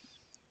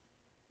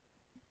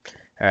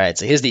right,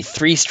 so here's the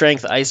 3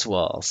 strength ice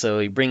wall. So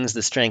he brings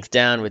the strength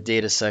down with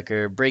Data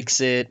Sucker, breaks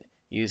it,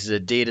 uses a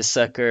Data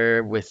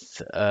Sucker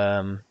with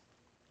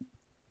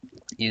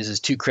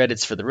uses 2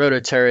 credits for the roto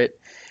turret.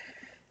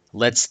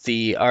 Lets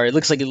the R. It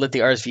looks like he let the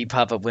RSV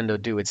pop-up window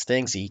do its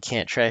thing, so he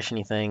can't trash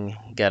anything.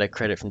 He got a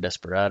credit from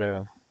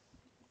Desperado.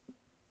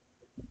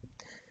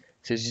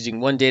 So he's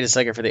using 1 Data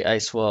Sucker for the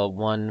ice wall,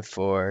 1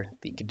 for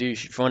the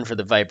Kadoosh, 1 for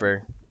the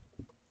Viper,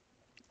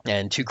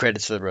 and 2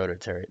 credits for the roto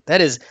turret. That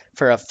is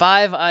for a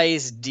 5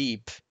 ice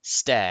deep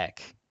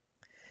stack.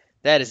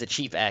 That is a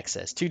cheap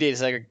access. 2 Data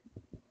Sucker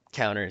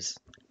counters.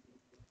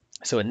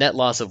 So a net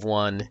loss of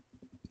 1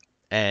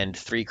 and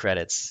 3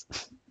 credits.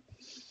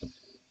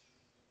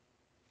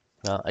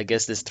 Well, I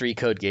guess there's 3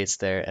 code gates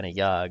there and a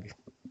Yogg,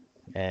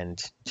 and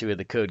 2 of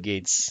the code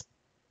gates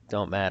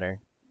don't matter.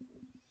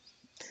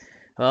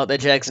 Well, that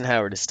Jackson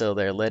Howard is still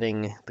there,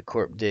 letting the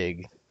corp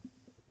dig.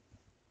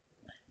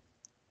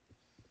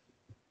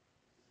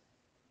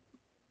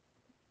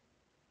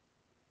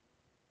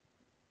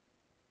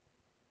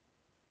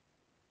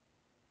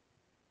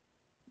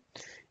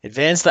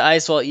 Advance the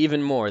ice wall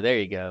even more. There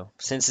you go.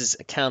 Since his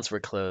accounts were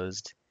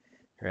closed,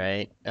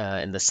 right,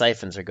 and the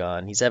siphons are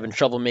gone, he's having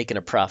trouble making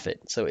a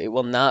profit. So it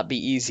will not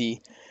be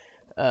easy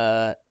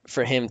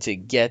for him to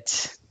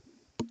get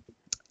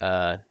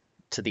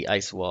to the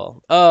ice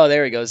wall. Oh,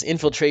 there he goes.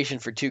 Infiltration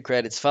for 2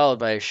 credits, followed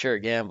by a sure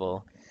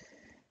gamble.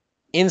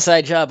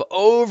 Inside job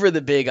over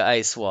the big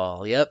ice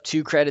wall. Yep,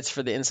 2 credits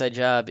for the inside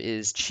job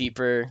is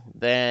cheaper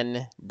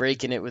than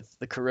breaking it with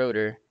the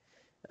corroder,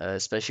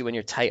 especially when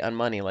you're tight on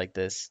money like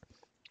this.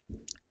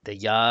 The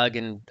Yogg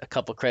and a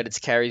couple credits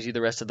carries you the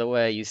rest of the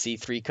way. You see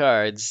 3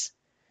 cards.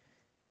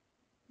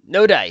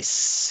 No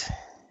dice.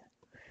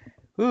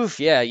 Oof,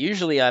 yeah,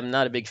 usually I'm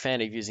not a big fan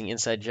of using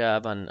Inside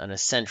Job on a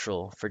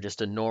Central for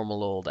just a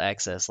normal old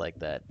access like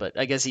that. But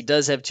I guess he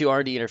does have 2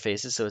 R&D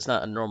interfaces, so it's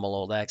not a normal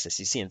old access.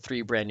 He's seeing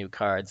 3 brand new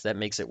cards. That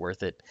makes it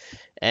worth it.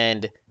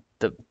 And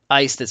the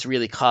ice that's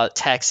really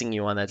taxing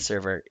you on that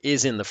server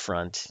is in the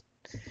front.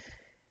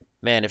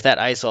 Man, if that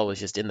ice wall was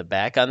just in the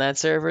back on that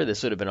server,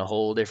 this would have been a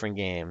whole different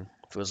game.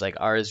 If it was like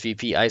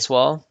RSVP ice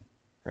wall,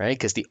 right?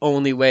 Because the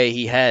only way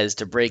he has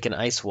to break an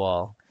ice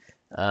wall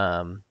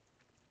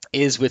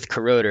is with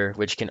Corroder,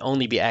 which can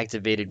only be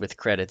activated with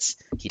credits.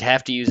 He'd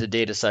have to use a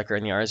Data Sucker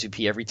in the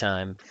RSVP every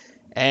time,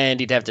 and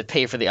he'd have to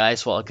pay for the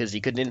ice wall because he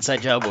couldn't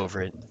inside job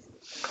over it.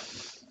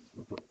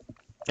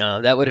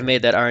 That would have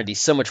made that R&D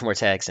so much more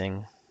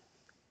taxing.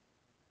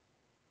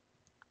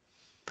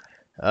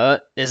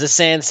 There's a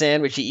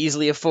Sand, which he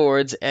easily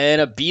affords,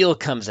 and a Beal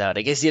comes out.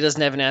 I guess he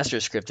doesn't have an Astro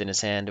Script in his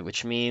hand,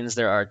 which means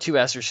there are 2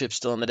 Astro Ships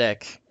still in the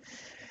deck.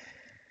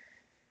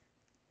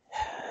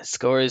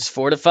 Score is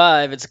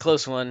 4-5. It's a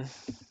close one.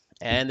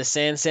 And the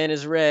Sand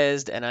is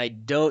rezzed, and I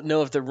don't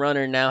know if the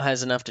runner now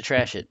has enough to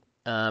trash it.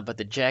 But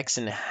the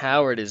Jackson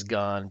Howard is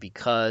gone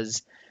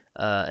because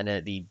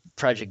the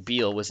Project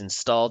Beal was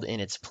installed in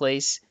its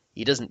place.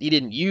 He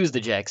didn't use the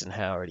Jackson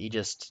Howard. He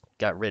just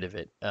got rid of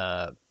it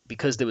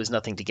because there was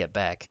nothing to get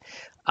back.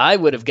 I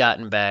would have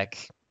gotten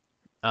back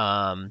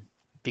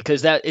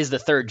because that is the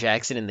 3rd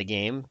Jackson in the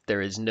game.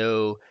 There is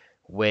no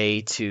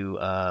way to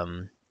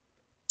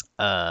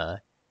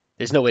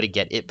there's no way to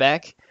get it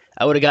back.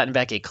 I would have gotten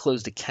back a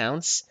closed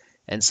accounts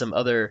and some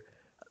other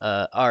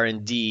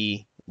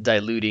R&D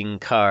diluting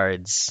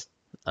cards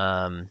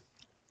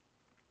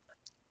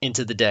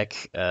into the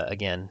deck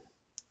again,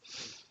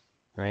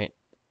 right?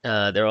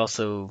 They're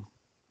also,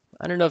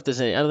 I don't know if there's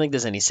any, I don't think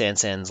there's any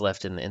Sands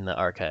left in the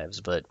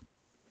archives, but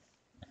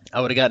I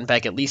would have gotten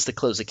back at least the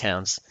closed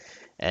accounts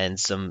and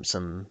some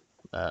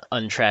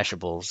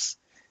untrashables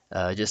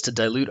just to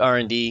dilute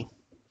R&D.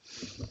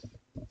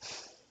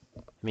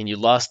 I mean, you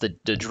lost the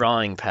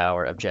drawing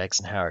power of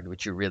Jackson Howard,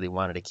 which you really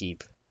wanted to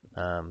keep.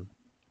 To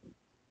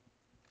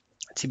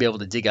be able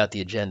to dig out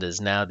the agendas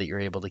now that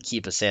you're able to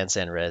keep a Sand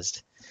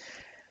rezzed.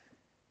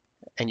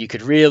 And you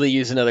could really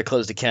use another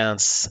closed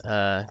accounts,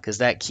 because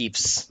that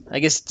keeps... I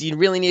guess, do you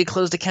really need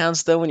closed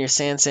accounts, though, when your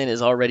Sand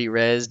is already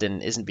rezzed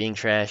and isn't being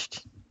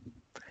trashed?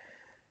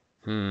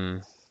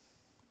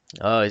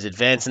 Oh, he's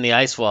advancing the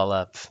ice wall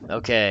up.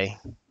 Okay.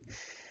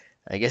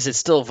 I guess it's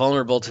still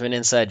vulnerable to an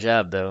inside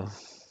job, though.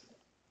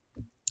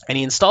 And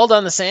he installed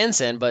on the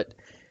Sand, but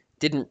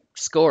didn't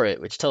score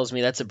it, which tells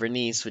me that's a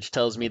Bernice, which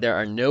tells me there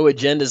are no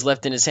agendas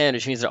left in his hand,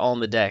 which means they're all in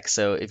the deck.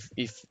 So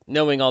if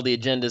knowing all the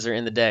agendas are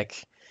in the deck,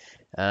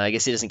 I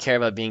guess he doesn't care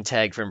about being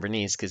tagged from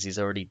Bernice because he's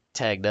already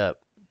tagged up.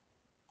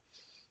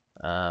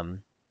 But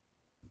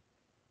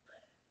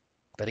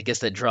I guess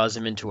that draws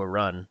him into a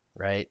run,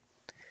 right?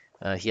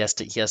 He has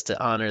to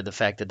honor the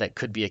fact that that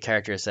could be a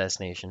character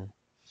assassination.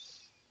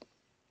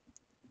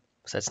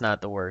 so that's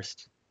not the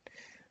worst.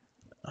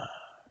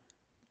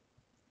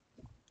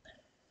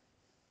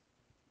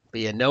 But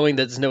yeah, knowing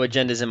that there's no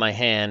agendas in my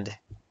hand,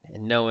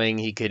 and knowing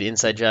he could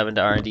inside job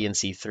into R&D and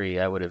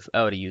C3, I would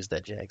have used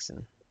that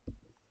Jackson.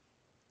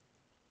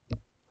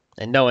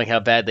 And knowing how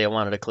badly I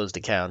wanted to closed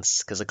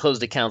accounts, because a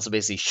closed accounts will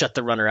basically shut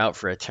the runner out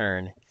for a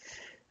turn.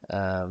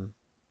 Up,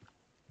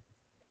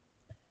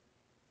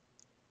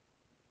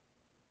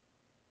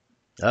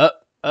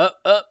 up,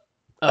 up.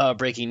 Oh,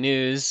 breaking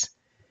news.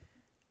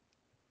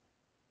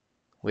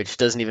 Which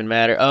doesn't even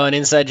matter. Oh, an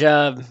inside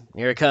job.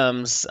 Here it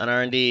comes. An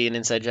R&D, an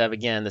inside job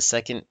again. The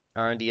second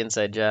R&D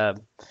inside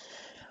job.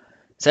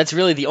 So that's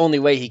really the only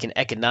way he can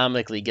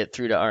economically get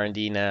through to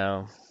R&D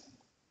now.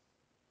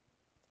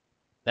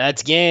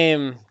 That's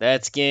game.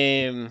 That's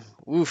game.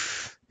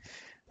 Oof.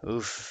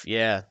 Oof.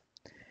 Yeah.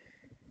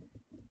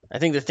 I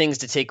think the things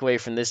to take away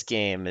from this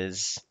game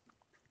is,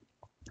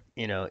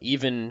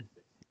 even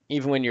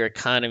when your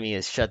economy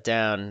is shut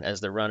down as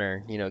the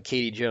runner,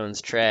 Katie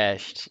Jones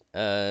trashed,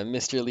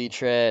 Mr. Lee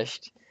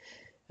trashed.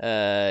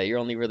 You're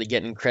only really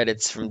getting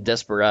credits from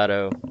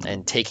Desperado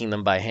and taking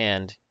them by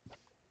hand.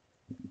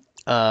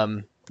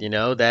 That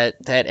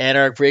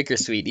Anarch Breaker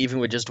Suite, even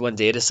with just one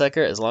data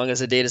sucker, as long as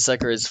the data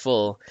sucker is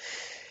full,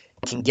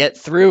 can get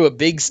through a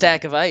big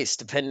stack of ice,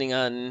 depending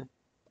on,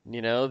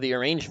 the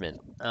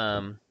arrangement.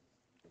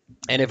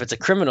 And if it's a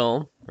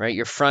criminal, right,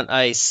 your front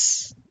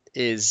ice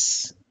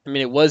is,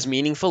 it was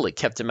meaningful. It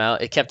kept him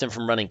out. It kept him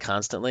from running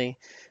constantly,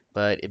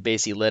 but it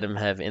basically let him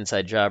have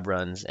inside job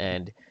runs,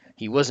 and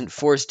he wasn't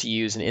forced to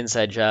use an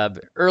inside job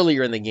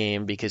earlier in the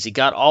game because he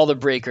got all the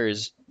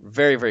breakers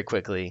very, very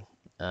quickly.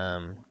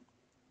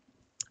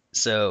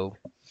 So,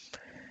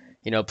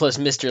 plus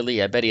Mr.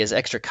 Lee, I bet he has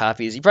extra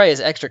copies. He probably has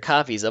extra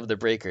copies of the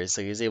breakers,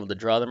 so he was able to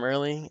draw them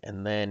early,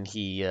 and then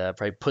he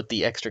probably put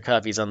the extra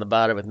copies on the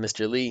bottom with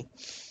Mr. Lee.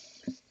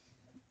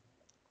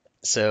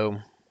 So,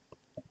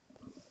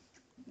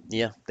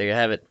 yeah, there you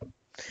have it.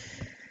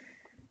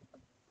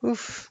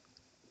 Oof.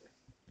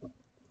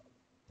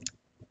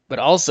 But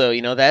also,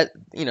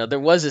 there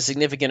was a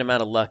significant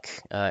amount of luck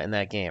in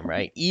that game,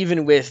 right?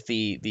 Even with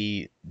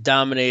the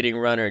dominating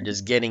runner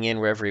just getting in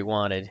wherever he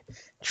wanted,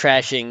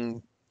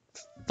 trashing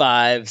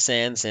 5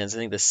 sands. I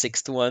think the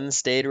 6th one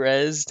stayed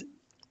rezzed.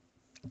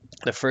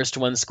 The first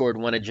one scored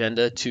 1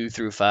 agenda, 2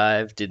 through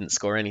 5 didn't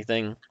score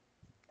anything.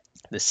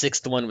 The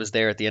 6th one was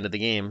there at the end of the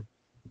game.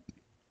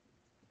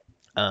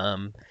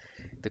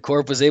 The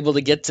Corp was able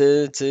to get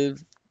to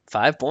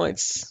 5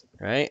 points,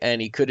 right?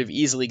 And he could have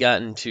easily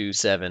gotten to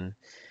 7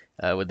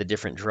 with a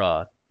different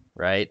draw,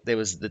 right? There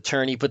was the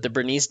turn he put the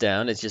Bernice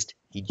down. It's just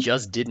he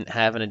just didn't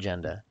have an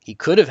agenda. He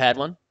could have had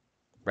one,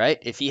 right?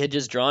 If he had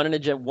just drawn an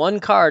agenda, 1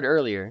 card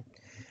earlier,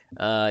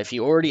 if he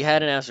already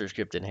had an Astro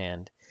Script in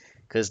hand,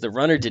 because the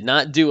runner did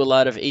not do a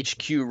lot of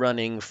HQ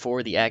running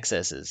for the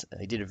accesses.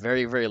 He did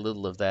very, very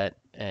little of that,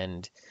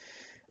 and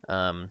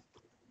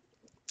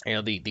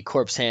the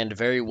corpse hand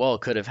very well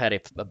could have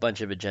had a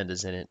bunch of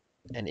agendas in it,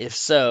 and if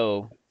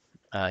so,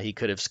 he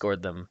could have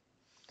scored them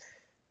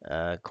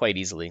quite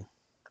easily.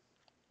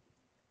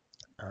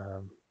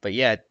 But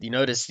yeah, you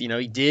notice,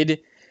 he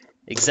did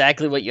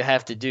exactly what you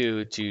have to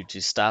do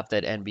to stop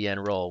that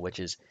NBN roll, which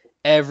is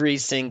every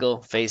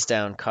single face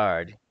down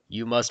card,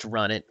 you must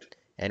run it.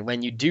 And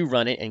when you do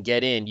run it and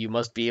get in, you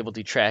must be able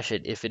to trash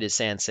it if it is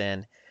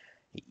Sansan.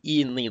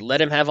 Evenly let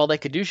him have all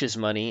that Caduceus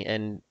money,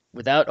 and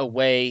without a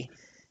way.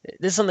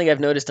 This is something I've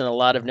noticed in a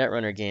lot of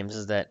Netrunner games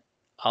is that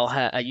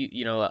I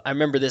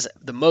remember this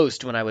the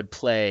most when I would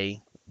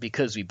play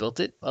because we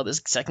built it. Well,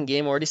 this second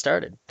game already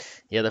started.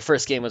 Yeah, the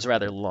first game was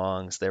rather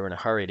long, so they were in a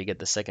hurry to get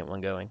the second one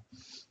going.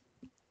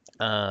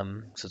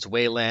 So it's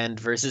Wayland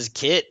versus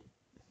Kit.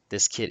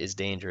 This Kit is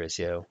dangerous,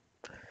 yo.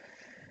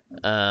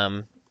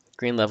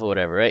 Green level,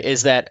 whatever, right?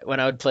 Is that when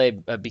I would play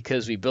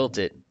because we built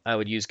it, I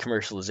would use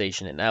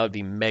commercialization, and I would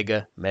be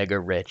mega, mega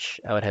rich.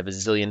 I would have $1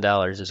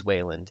 zillion as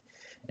Wayland.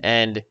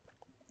 And,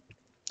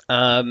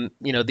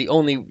 the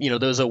only, there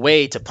was a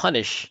way to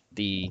punish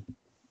the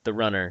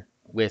runner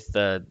with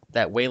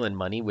that Wayland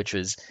money, which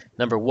was,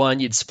 number 1,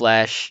 you'd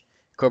splash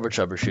Cobra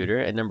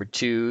Troubleshooter, and number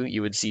 2,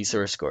 you would see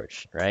Source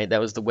Scorch, right? That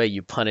was the way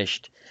you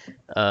punished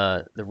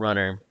the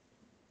runner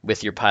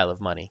with your pile of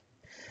money.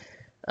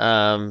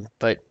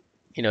 But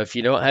if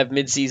you don't have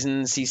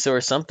mid-season Seesaw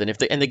or something,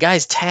 and the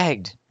guy's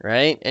tagged,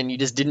 right, and you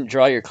just didn't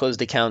draw your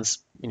closed accounts,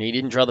 you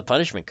didn't draw the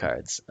punishment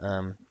cards.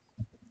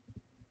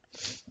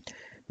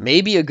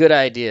 Maybe a good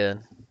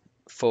idea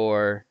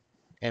for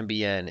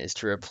MBN is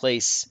to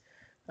replace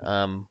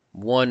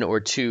 1 or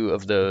 2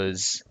 of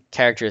those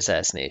character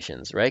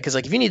assassinations, right? Because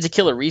if you need to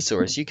kill a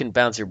resource, you can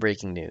bounce your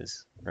breaking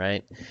news,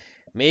 right?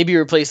 Maybe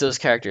replace those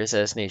character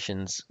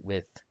assassinations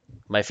with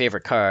my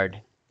favorite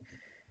card,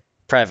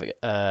 Private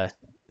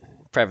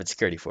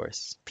Security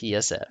Force,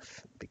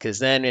 PSF. Because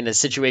then in a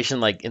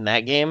situation like in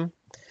that game,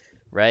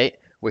 right,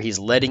 where he's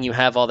letting you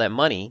have all that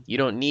money, you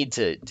don't need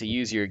to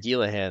use your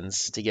Gila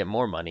hands to get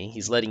more money.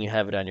 He's letting you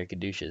have it on your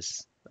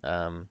Caduceus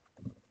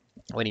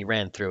when he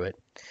ran through it.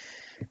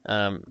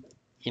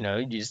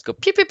 You just go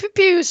pew, pew, pew,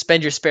 pew,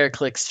 spend your spare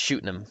clicks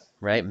shooting him,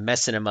 right?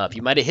 Messing him up.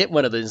 You might have hit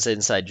one of those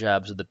inside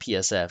jobs with the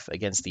PSF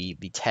against the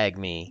tag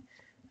me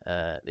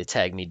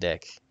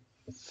deck.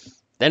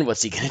 Then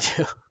what's he gonna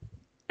do?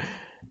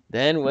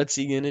 Then what's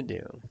he gonna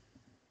do?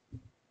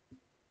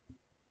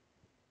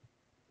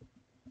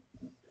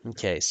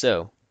 Okay,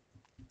 so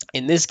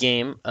in this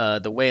game,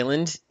 the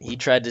Wayland, he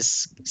tried to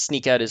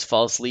sneak out his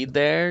false lead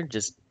there,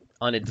 just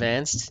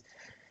unadvanced.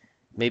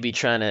 Maybe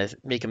trying to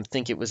make him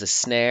think it was a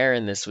snare,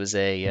 and this was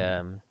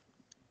a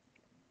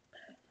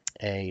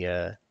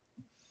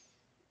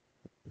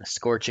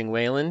scorching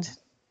Wayland.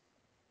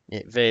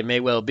 It may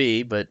well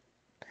be, but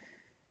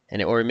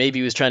or maybe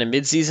he was trying to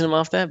mid-season him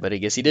off that, but I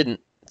guess he didn't.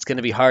 It's going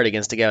to be hard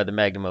against a guy with a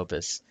Magnum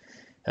Opus.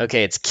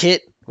 Okay, it's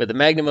Kit with a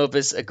Magnum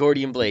Opus, a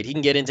Gordian Blade. He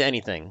can get into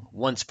anything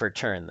once per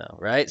turn, though,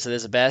 right? So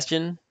there's a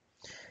Bastion,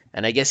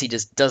 and I guess he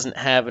just doesn't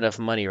have enough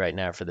money right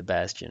now for the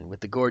Bastion. With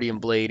the Gordian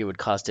Blade, it would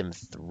cost him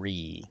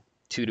 3.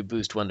 2 to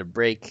boost, 1 to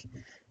break,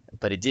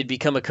 but it did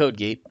become a Code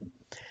Gate.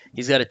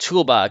 He's got a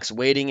toolbox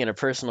waiting in a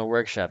personal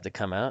workshop to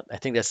come out. I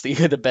think that's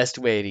the best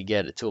way to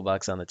get a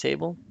toolbox on the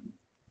table.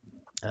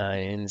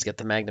 And he's got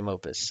the Magnum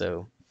Opus,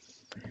 so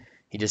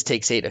he just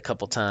takes 8 a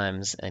couple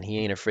times, and he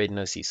ain't afraid of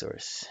no sea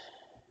source.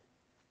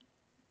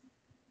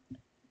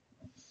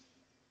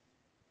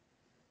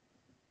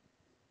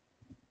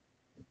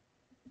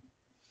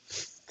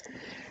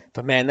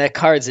 But man, that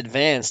card's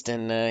advanced,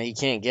 and he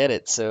can't get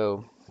it,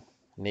 so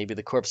maybe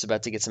the Corp's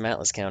about to get some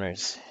Atlas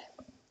counters.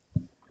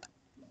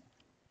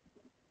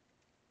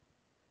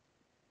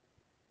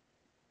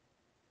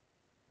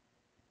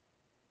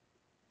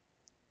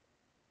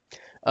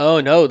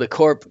 Oh no, the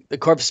Corp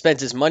spent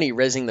his money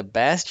resing the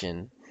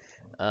Bastion.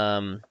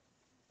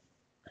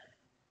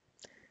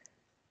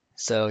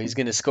 So he's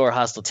going to score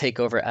hostile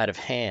takeover out of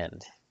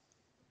hand.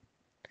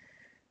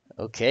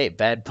 Okay,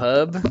 bad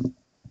pub.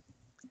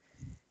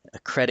 A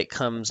credit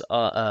comes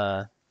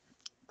off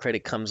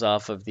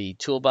of the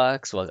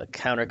toolbox. Well, a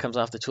counter comes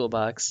off the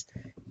toolbox.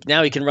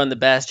 Now he can run the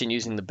Bastion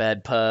using the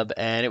bad pub,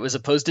 and it was a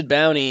posted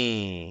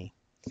bounty.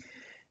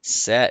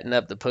 Setting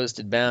up the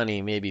posted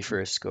bounty, maybe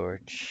for a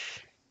Scorch.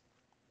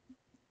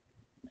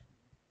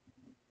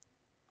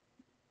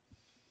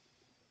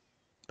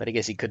 But I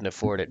guess he couldn't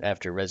afford it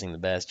after resing the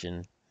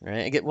Bastion,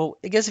 right? I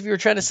guess if you were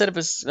trying to set up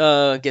if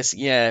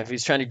he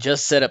was trying to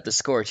just set up the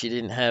Scorch,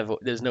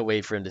 there's no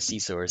way for him to sea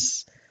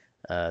source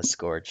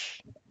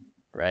Scorch,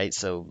 right?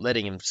 So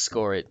letting him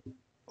score it,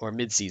 or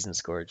mid-season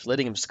Scorch,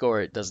 letting him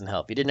score it doesn't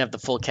help. He didn't have the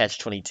full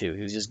catch-22.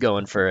 He was just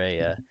going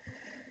for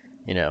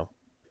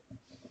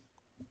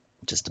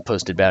just a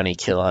posted bounty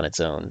kill on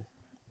its own.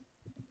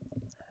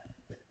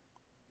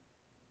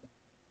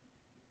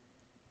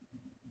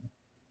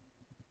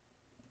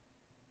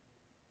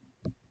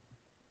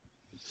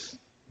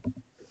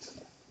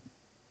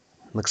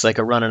 Looks like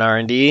a run in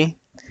R&D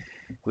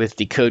with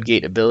the Code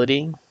Gate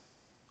ability.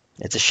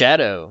 It's a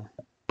Shadow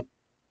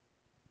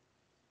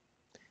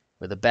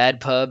with a bad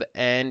pub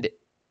and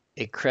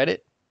a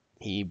credit.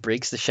 He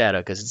breaks the Shadow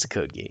because it's a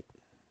Code Gate.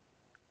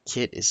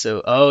 Kit is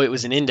so... Oh, it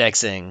was an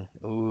indexing.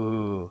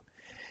 Ooh.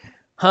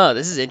 Huh,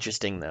 this is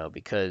interesting, though,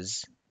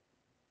 because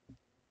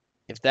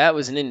if that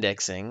was an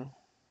indexing,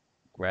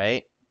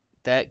 right,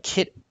 that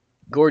Kit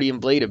Gordian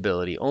Blade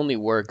ability only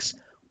works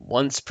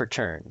once per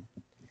turn.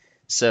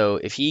 So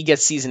if he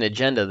gets Season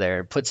Agenda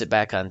there, puts it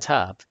back on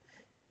top,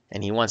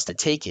 and he wants to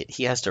take it,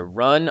 he has to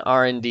run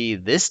R&D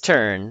this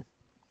turn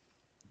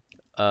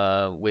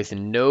with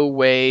no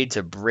way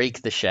to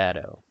break the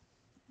Shadow.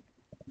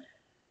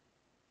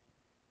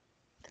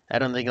 I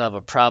don't think he'll have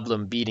a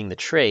problem beating the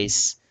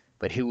Trace,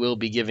 but he will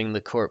be giving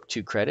the Corp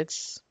 2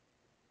 credits.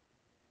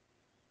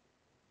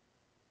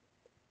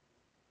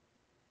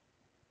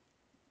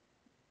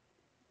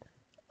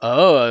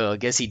 Oh, I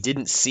guess he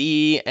didn't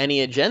see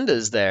any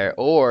agendas there.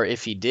 Or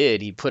if he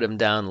did, he put them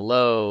down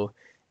low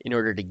in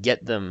order to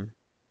get them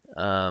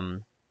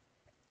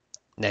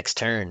next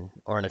turn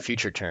or on a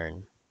future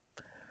turn.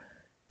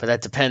 But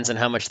that depends on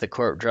how much the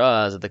Corp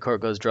draws. If the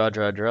Corp goes draw,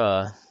 draw,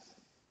 draw.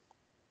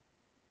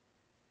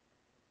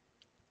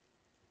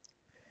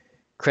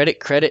 Credit,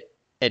 credit,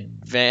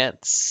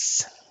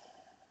 advance.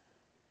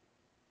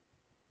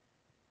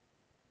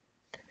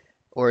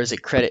 Or is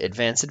it credit,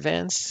 advance,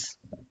 advance?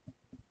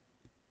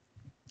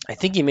 I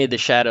think he made the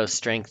Shadow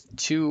strength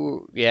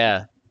 2.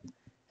 Yeah.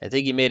 I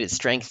think he made it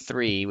strength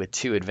 3 with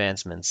 2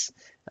 advancements,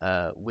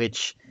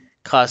 which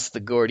costs the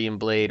Gordian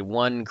Blade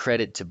 1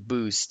 credit to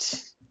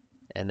boost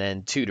and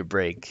then 2 to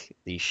break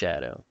the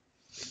Shadow.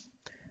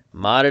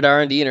 Modded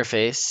R&D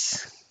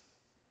interface.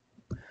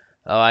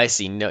 Oh, I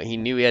see. No, he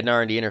knew he had an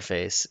R&D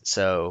interface,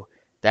 so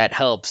that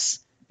helps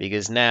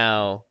because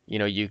now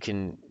you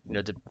can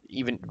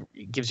even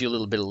it gives you a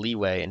little bit of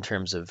leeway in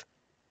terms of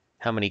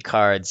how many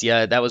cards.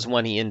 Yeah, that was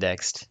one he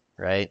indexed,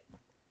 right?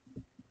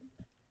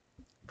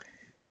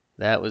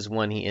 That was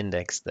one he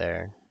indexed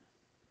there.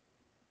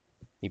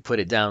 He put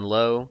it down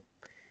low,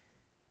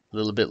 a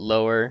little bit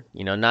lower,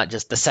 not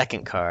just the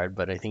second card,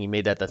 but I think he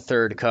made that the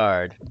third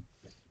card,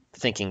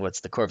 thinking what's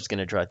the Corp's going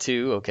to draw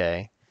 2?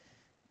 Okay.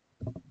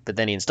 But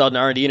then he installed an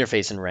R&D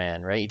interface and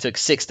ran, right? He took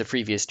 6 the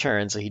previous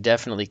turn, so he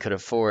definitely could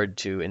afford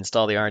to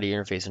install the R&D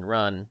interface and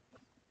run,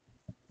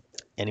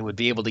 and he would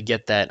be able to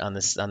get that on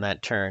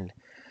that turn,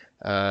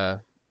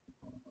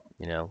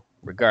 you know,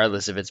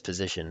 regardless of its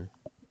position.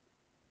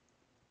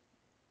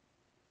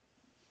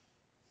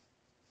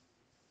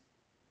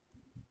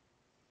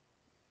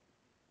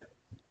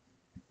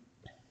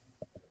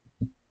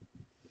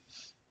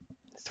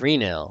 Three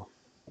 0.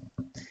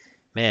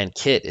 Man,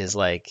 Kit is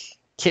like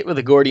Kit with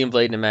a Gordian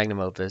blade and a magnum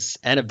opus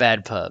and a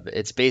bad pub.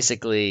 It's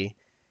basically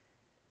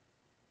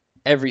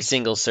every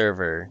single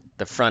server.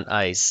 The front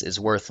ice is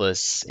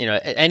worthless. You know,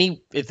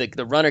 if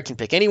the runner can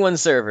pick any one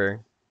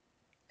server,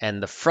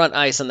 and the front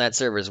ice on that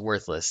server is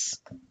worthless.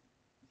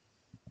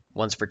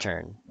 Once per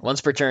turn.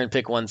 Once per turn,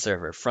 pick one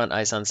server. Front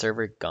ice on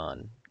server,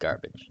 gone.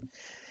 Garbage.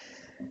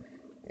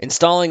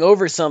 Installing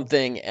over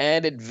something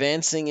and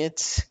advancing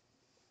it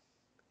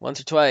once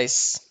or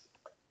twice.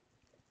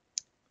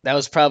 That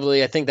was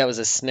probably, I think that was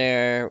a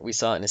snare. We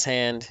saw it in his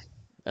hand.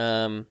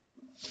 There's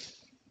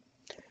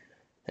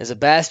a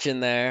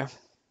bastion there.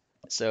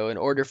 So in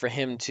order for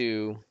him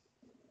to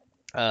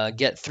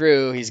get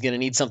through, he's going to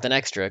need something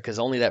extra because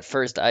only that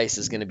first ice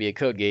is going to be a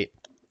code gate.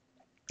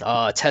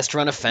 Oh, test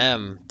run a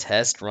fem.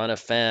 Test run a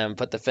fem.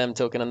 Put the fem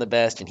token on the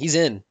bastion. He's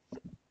in.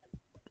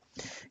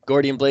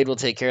 Gordian Blade will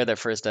take care of that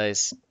first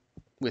ice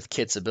with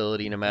Kit's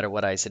ability, no matter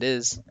what ice it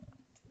is.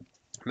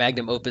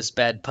 Magnum Opus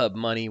Bad Pub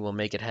Money will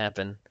make it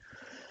happen.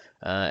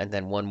 And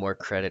then one more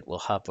credit will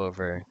hop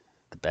over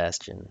the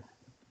bastion.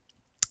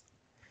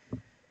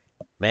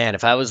 Man,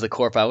 if I was the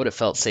corp, I would have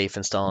felt safe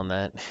installing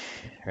that,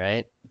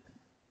 right?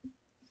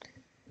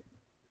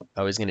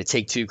 I was going to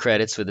take 2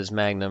 credits with his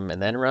Magnum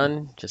and then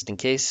run, just in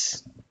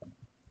case.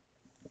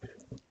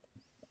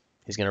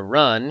 He's going to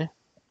run.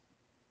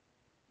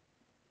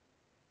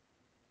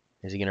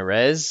 Is he going to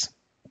res?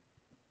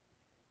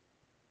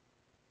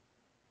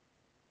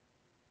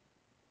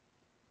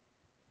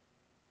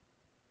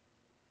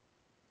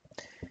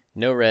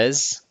 No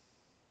res.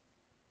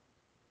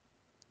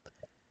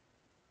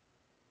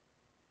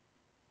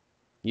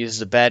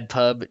 Uses a bad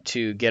pub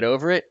to get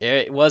over it.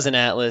 It was an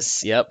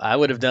Atlas. Yep, I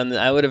would have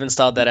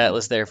installed that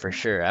Atlas there for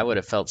sure. I would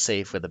have felt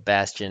safe with a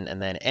Bastion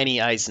and then any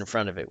ice in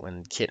front of it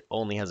when Kit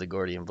only has a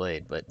Gordian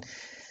Blade. But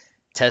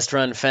test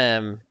run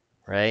fem,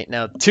 right?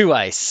 Now 2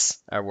 ice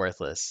are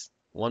worthless.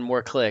 One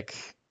more click.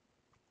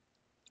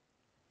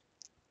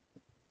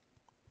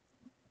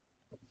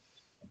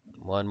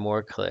 One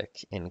more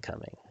click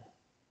incoming.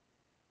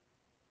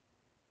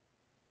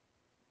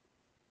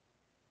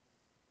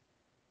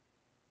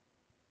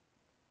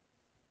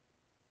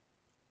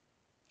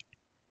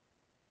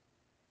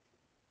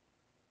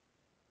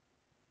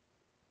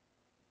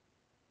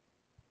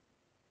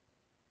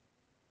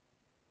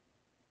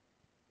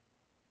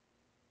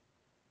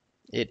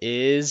 It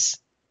is.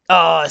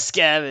 Oh,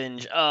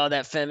 scavenge. Oh,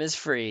 that fem is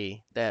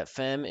free. That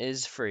fem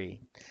is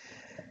free.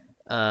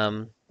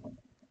 Does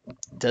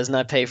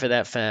not pay for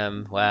that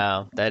fem.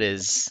 Wow, that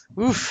is.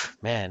 Oof,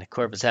 man.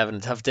 Corp is having a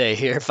tough day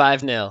here.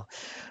 5-0.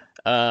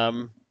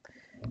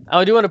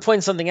 I do want to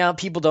point something out.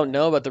 People don't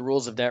know about the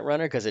rules of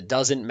Netrunner because it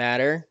doesn't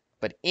matter.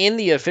 But in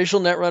the official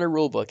Netrunner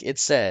rulebook, it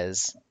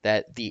says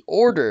that the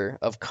order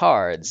of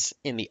cards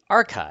in the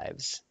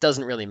archives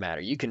doesn't really matter.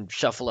 You can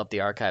shuffle up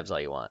the archives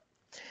all you want.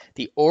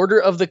 The order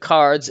of the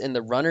cards in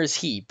the runner's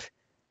heap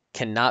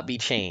cannot be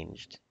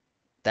changed.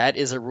 That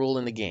is a rule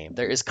in the game.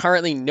 There is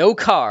currently no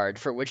card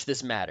for which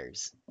this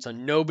matters. So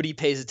nobody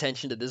pays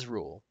attention to this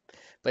rule.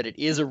 But it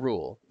is a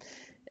rule.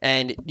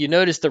 And you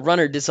notice the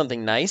runner did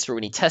something nice where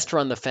when he test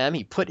run the fem,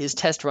 he put his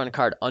test run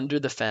card under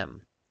the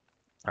fem.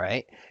 All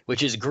right,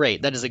 which is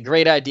great. That is a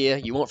great idea.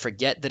 You won't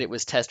forget that it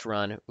was test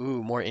run.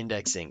 Ooh, more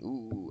indexing.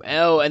 Ooh,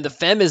 oh, and the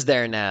fem is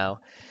there now.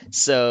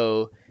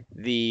 So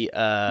the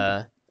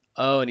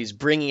oh, and he's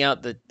bringing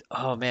out the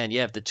oh man,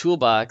 yeah, if the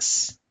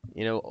toolbox,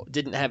 you know,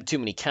 didn't have too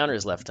many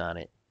counters left on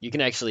it, you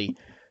can actually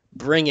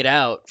bring it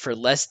out for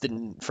less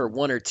than for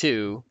 1 or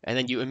 2, and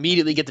then you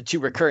immediately get the 2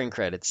 recurring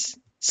credits.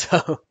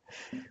 So,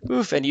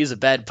 oof, and use a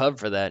bad pub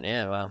for that.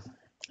 Yeah,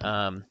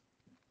 wow.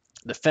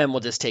 The fem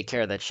will just take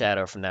care of that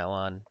shadow from now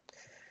on.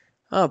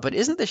 Oh, but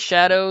isn't the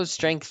shadow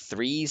strength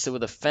 3? So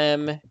with a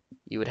fem,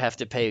 you would have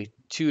to pay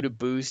 2 to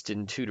boost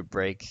and 2 to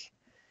break.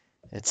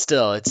 It's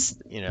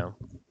you know,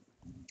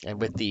 and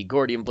with the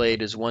Gordian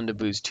Blade is 1 to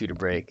boost, 2 to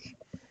break.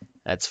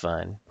 That's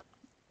fine.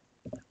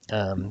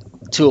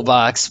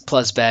 Toolbox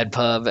plus bad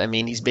pub. I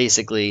mean, he's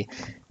basically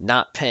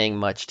not paying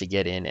much to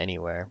get in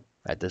anywhere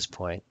at this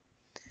point.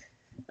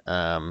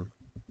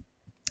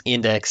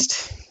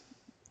 Indexed.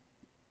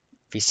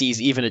 If he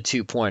sees even a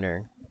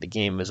 2-pointer, the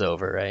game is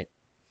over, right?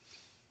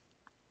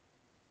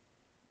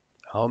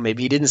 Oh,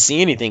 maybe he didn't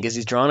see anything because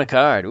he's drawing a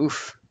card.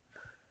 Oof.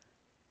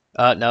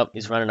 Nope,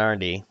 he's running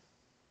R&D.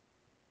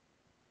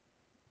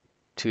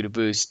 2 to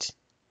boost.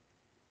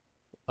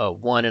 Oh,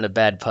 1 and a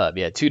bad pub.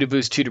 Yeah, 2 to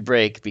boost, 2 to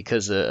break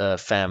because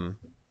fem.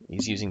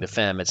 He's using the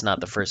fem. It's not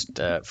the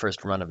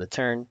first run of the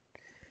turn.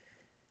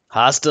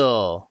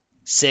 Hostile.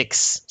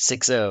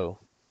 6-0.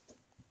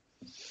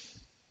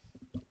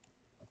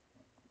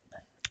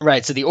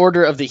 Right, so the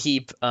order of the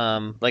heap,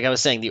 like I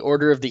was saying, the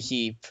order of the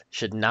heap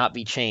should not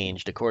be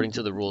changed according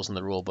to the rules in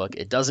the rule book.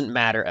 It doesn't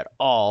matter at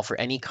all for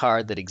any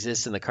card that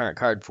exists in the current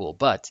card pool,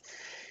 but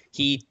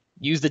he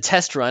used the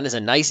test run as a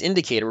nice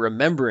indicator,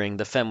 remembering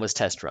the Fem was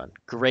test run.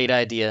 Great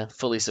idea,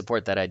 fully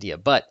support that idea.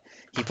 But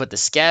he put the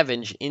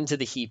scavenge into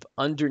the heap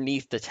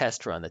underneath the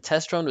test run. The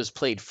test run was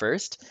played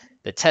first.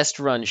 The test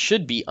run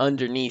should be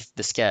underneath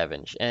the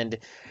scavenge. And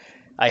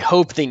I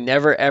hope they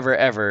never, ever,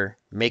 ever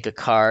make a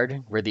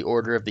card where the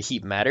order of the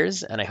heap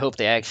matters, and I hope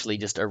they actually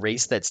just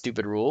erase that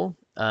stupid rule.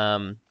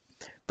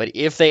 But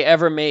if they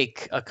ever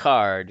make a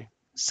card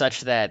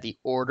such that the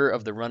order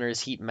of the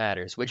runner's heap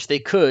matters, which they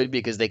could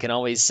because they can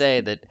always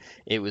say that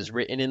it was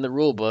written in the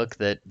rule book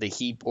that the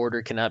heap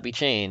order cannot be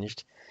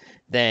changed,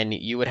 then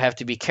you would have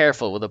to be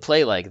careful with a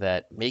play like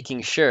that,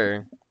 making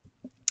sure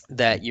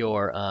that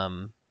your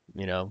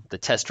the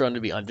test run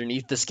would be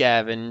underneath the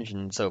scavenge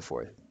and so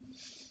forth.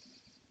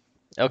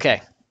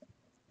 Okay,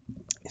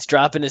 he's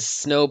dropping his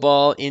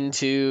snowball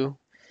into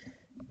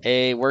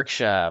a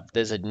workshop.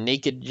 There's a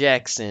naked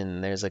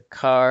Jackson. There's a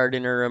card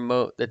in a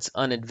remote that's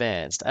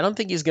unadvanced. I don't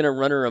think he's gonna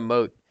run a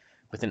remote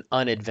with an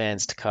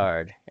unadvanced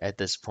card at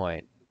this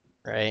point,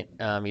 right?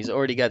 He's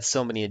already got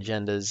so many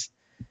agendas.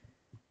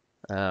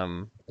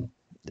 Um,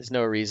 there's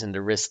no reason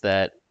to risk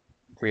that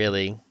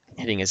really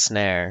hitting a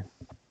snare.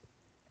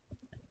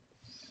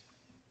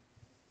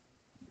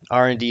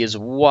 R&D is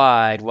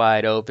wide,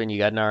 wide open. You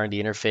got an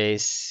R&D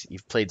interface.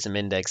 You've played some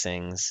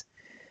indexings.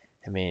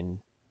 I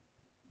mean,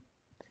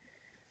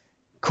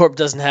 Corp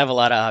doesn't have a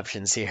lot of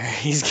options here.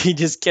 He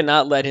just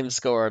cannot let him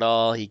score at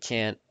all. He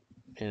can't,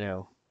 you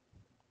know.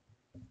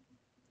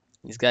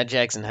 He's got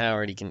Jackson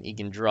Howard. He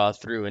can draw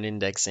through an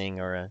indexing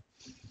or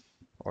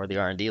the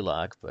R&D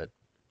lock, but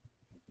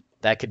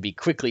that could be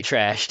quickly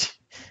trashed,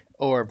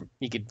 or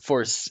he could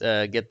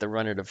get the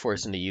runner to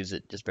force him to use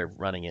it just by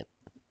running it.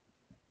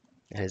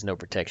 It has no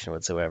protection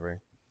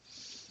whatsoever.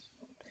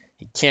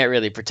 He can't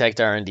really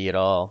protect R&D at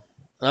all.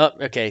 Oh,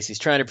 okay, so he's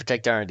trying to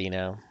protect R&D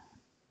now.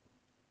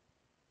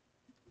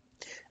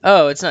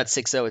 Oh, it's not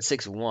 6-0, it's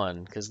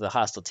 6-1 because the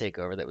hostile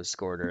takeover that was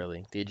scored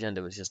early. The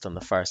agenda was just on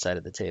the far side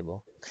of the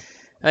table.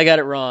 I got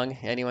it wrong.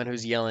 Anyone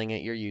who's yelling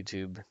at your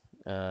YouTube,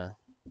 you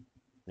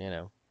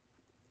know,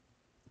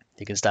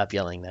 you can stop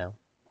yelling now.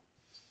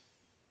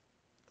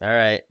 All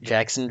right,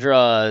 Jackson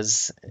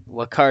draws.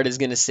 What card is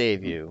going to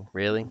save you?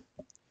 Really?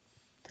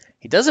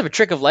 He does have a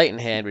Trick of Light in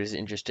hand, which is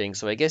interesting.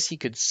 So I guess he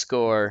could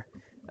score,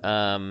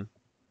 like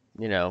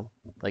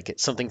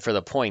something for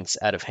the points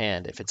out of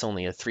hand if it's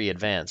only a 3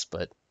 advance.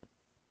 But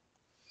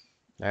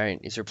all right,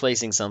 he's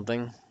replacing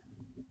something.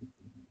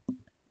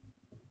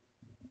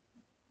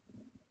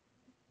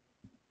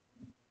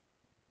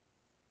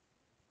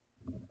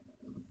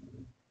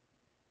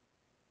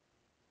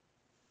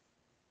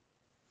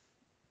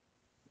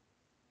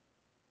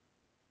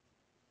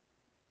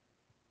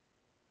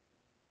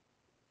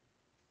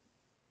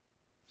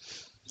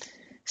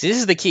 See, this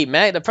is the key.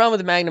 The problem with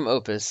the Magnum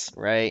Opus,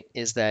 right,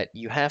 is that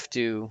you have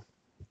to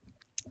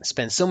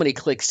spend so many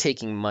clicks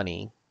taking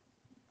money,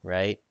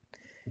 right,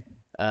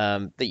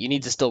 that you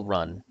need to still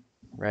run,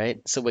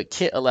 right? So what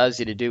Kit allows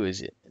you to do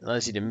is it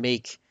allows you to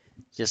make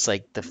just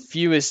like the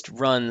fewest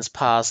runs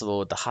possible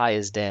with the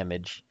highest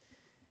damage,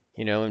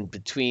 in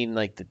between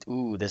like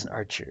there's an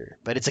archer,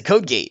 but it's a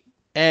code gate,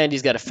 and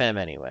he's got a fem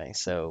anyway,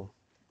 so.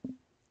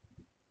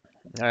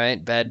 All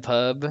right, bad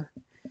pub,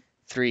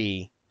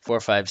 3, 4,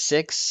 5,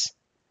 6,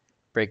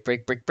 break,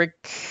 break, break, break,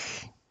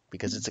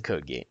 because it's a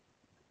code gate.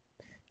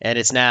 And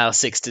it's now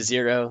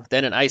 6-0.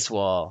 Then an ice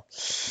wall.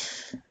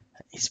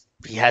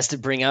 He has to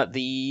bring out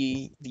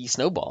the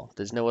snowball.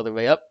 There's no other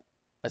way up.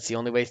 That's the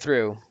only way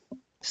through.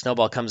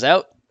 Snowball comes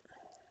out.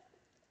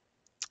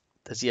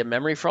 Does he have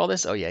memory for all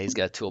this? Oh yeah, he's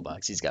got a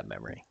toolbox. He's got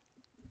memory.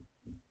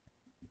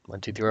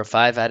 1, 2, 3, 4,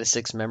 5 out of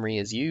 6 memory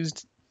is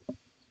used.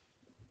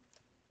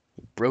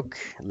 He broke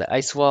the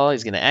ice wall.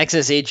 He's gonna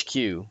access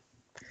HQ.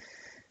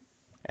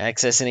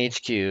 Access an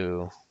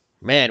HQ.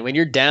 Man, when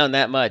you're down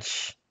that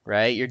much,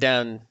 right? You're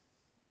down.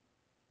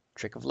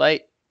 Trick of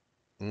Light.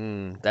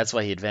 That's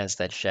why he advanced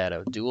that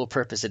shadow. Dual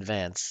purpose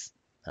advance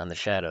on the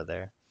shadow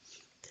there.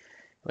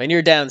 When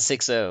you're down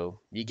 6-0,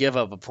 you give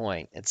up a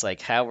point. It's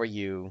like, how are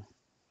you?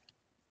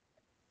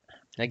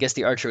 I guess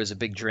the archer was a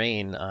big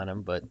drain on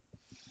him, but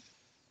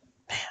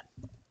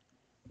man,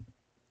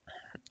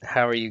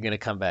 how are you going to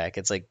come back?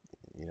 It's like,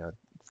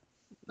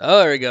 oh,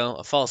 there we go.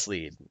 A false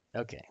lead.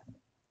 Okay.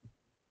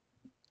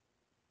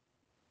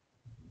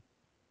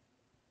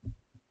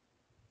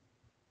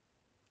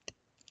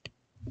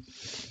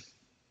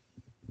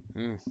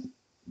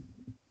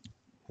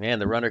 Man,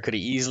 the runner could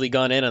have easily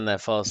gone in on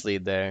that false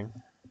lead there.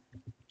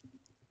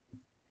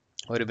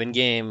 Would have been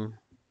game.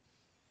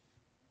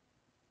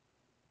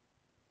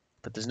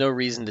 But there's no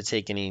reason to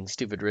take any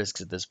stupid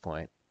risks at this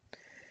point.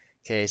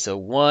 Okay, so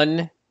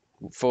 1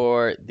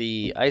 for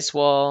the ice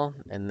wall,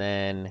 and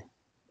then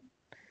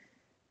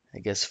I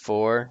guess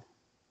 4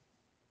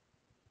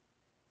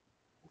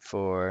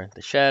 for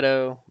the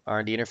shadow,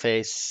 R&D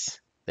interface.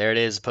 There it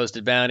is,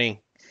 posted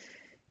bounty.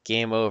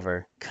 Game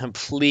over.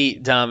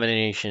 Complete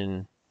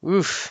domination.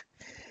 Oof.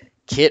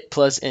 Kit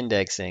plus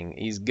indexing.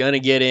 He's gonna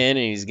get in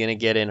and he's gonna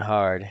get in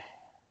hard.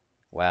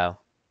 Wow.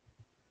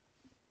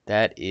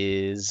 That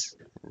is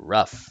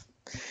rough.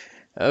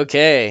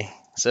 Okay.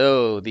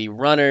 So the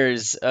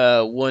runners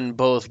won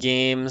both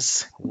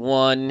games.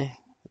 One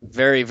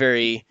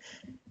very,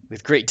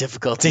 with great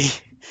difficulty,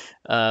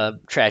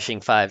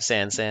 trashing 5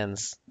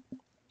 Sands.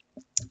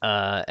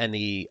 And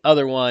the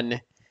other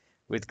one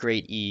with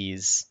great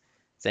ease,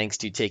 thanks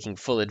to taking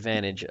full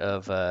advantage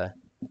of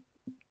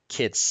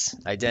Kit's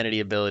identity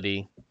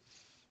ability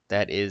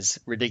that is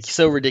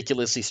so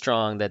ridiculously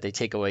strong that they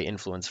take away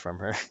influence from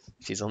her.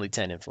 She's only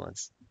 10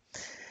 influence.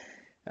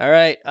 All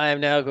right, I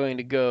am now going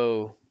to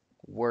go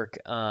work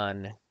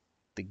on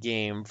the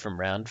game from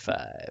round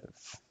 5.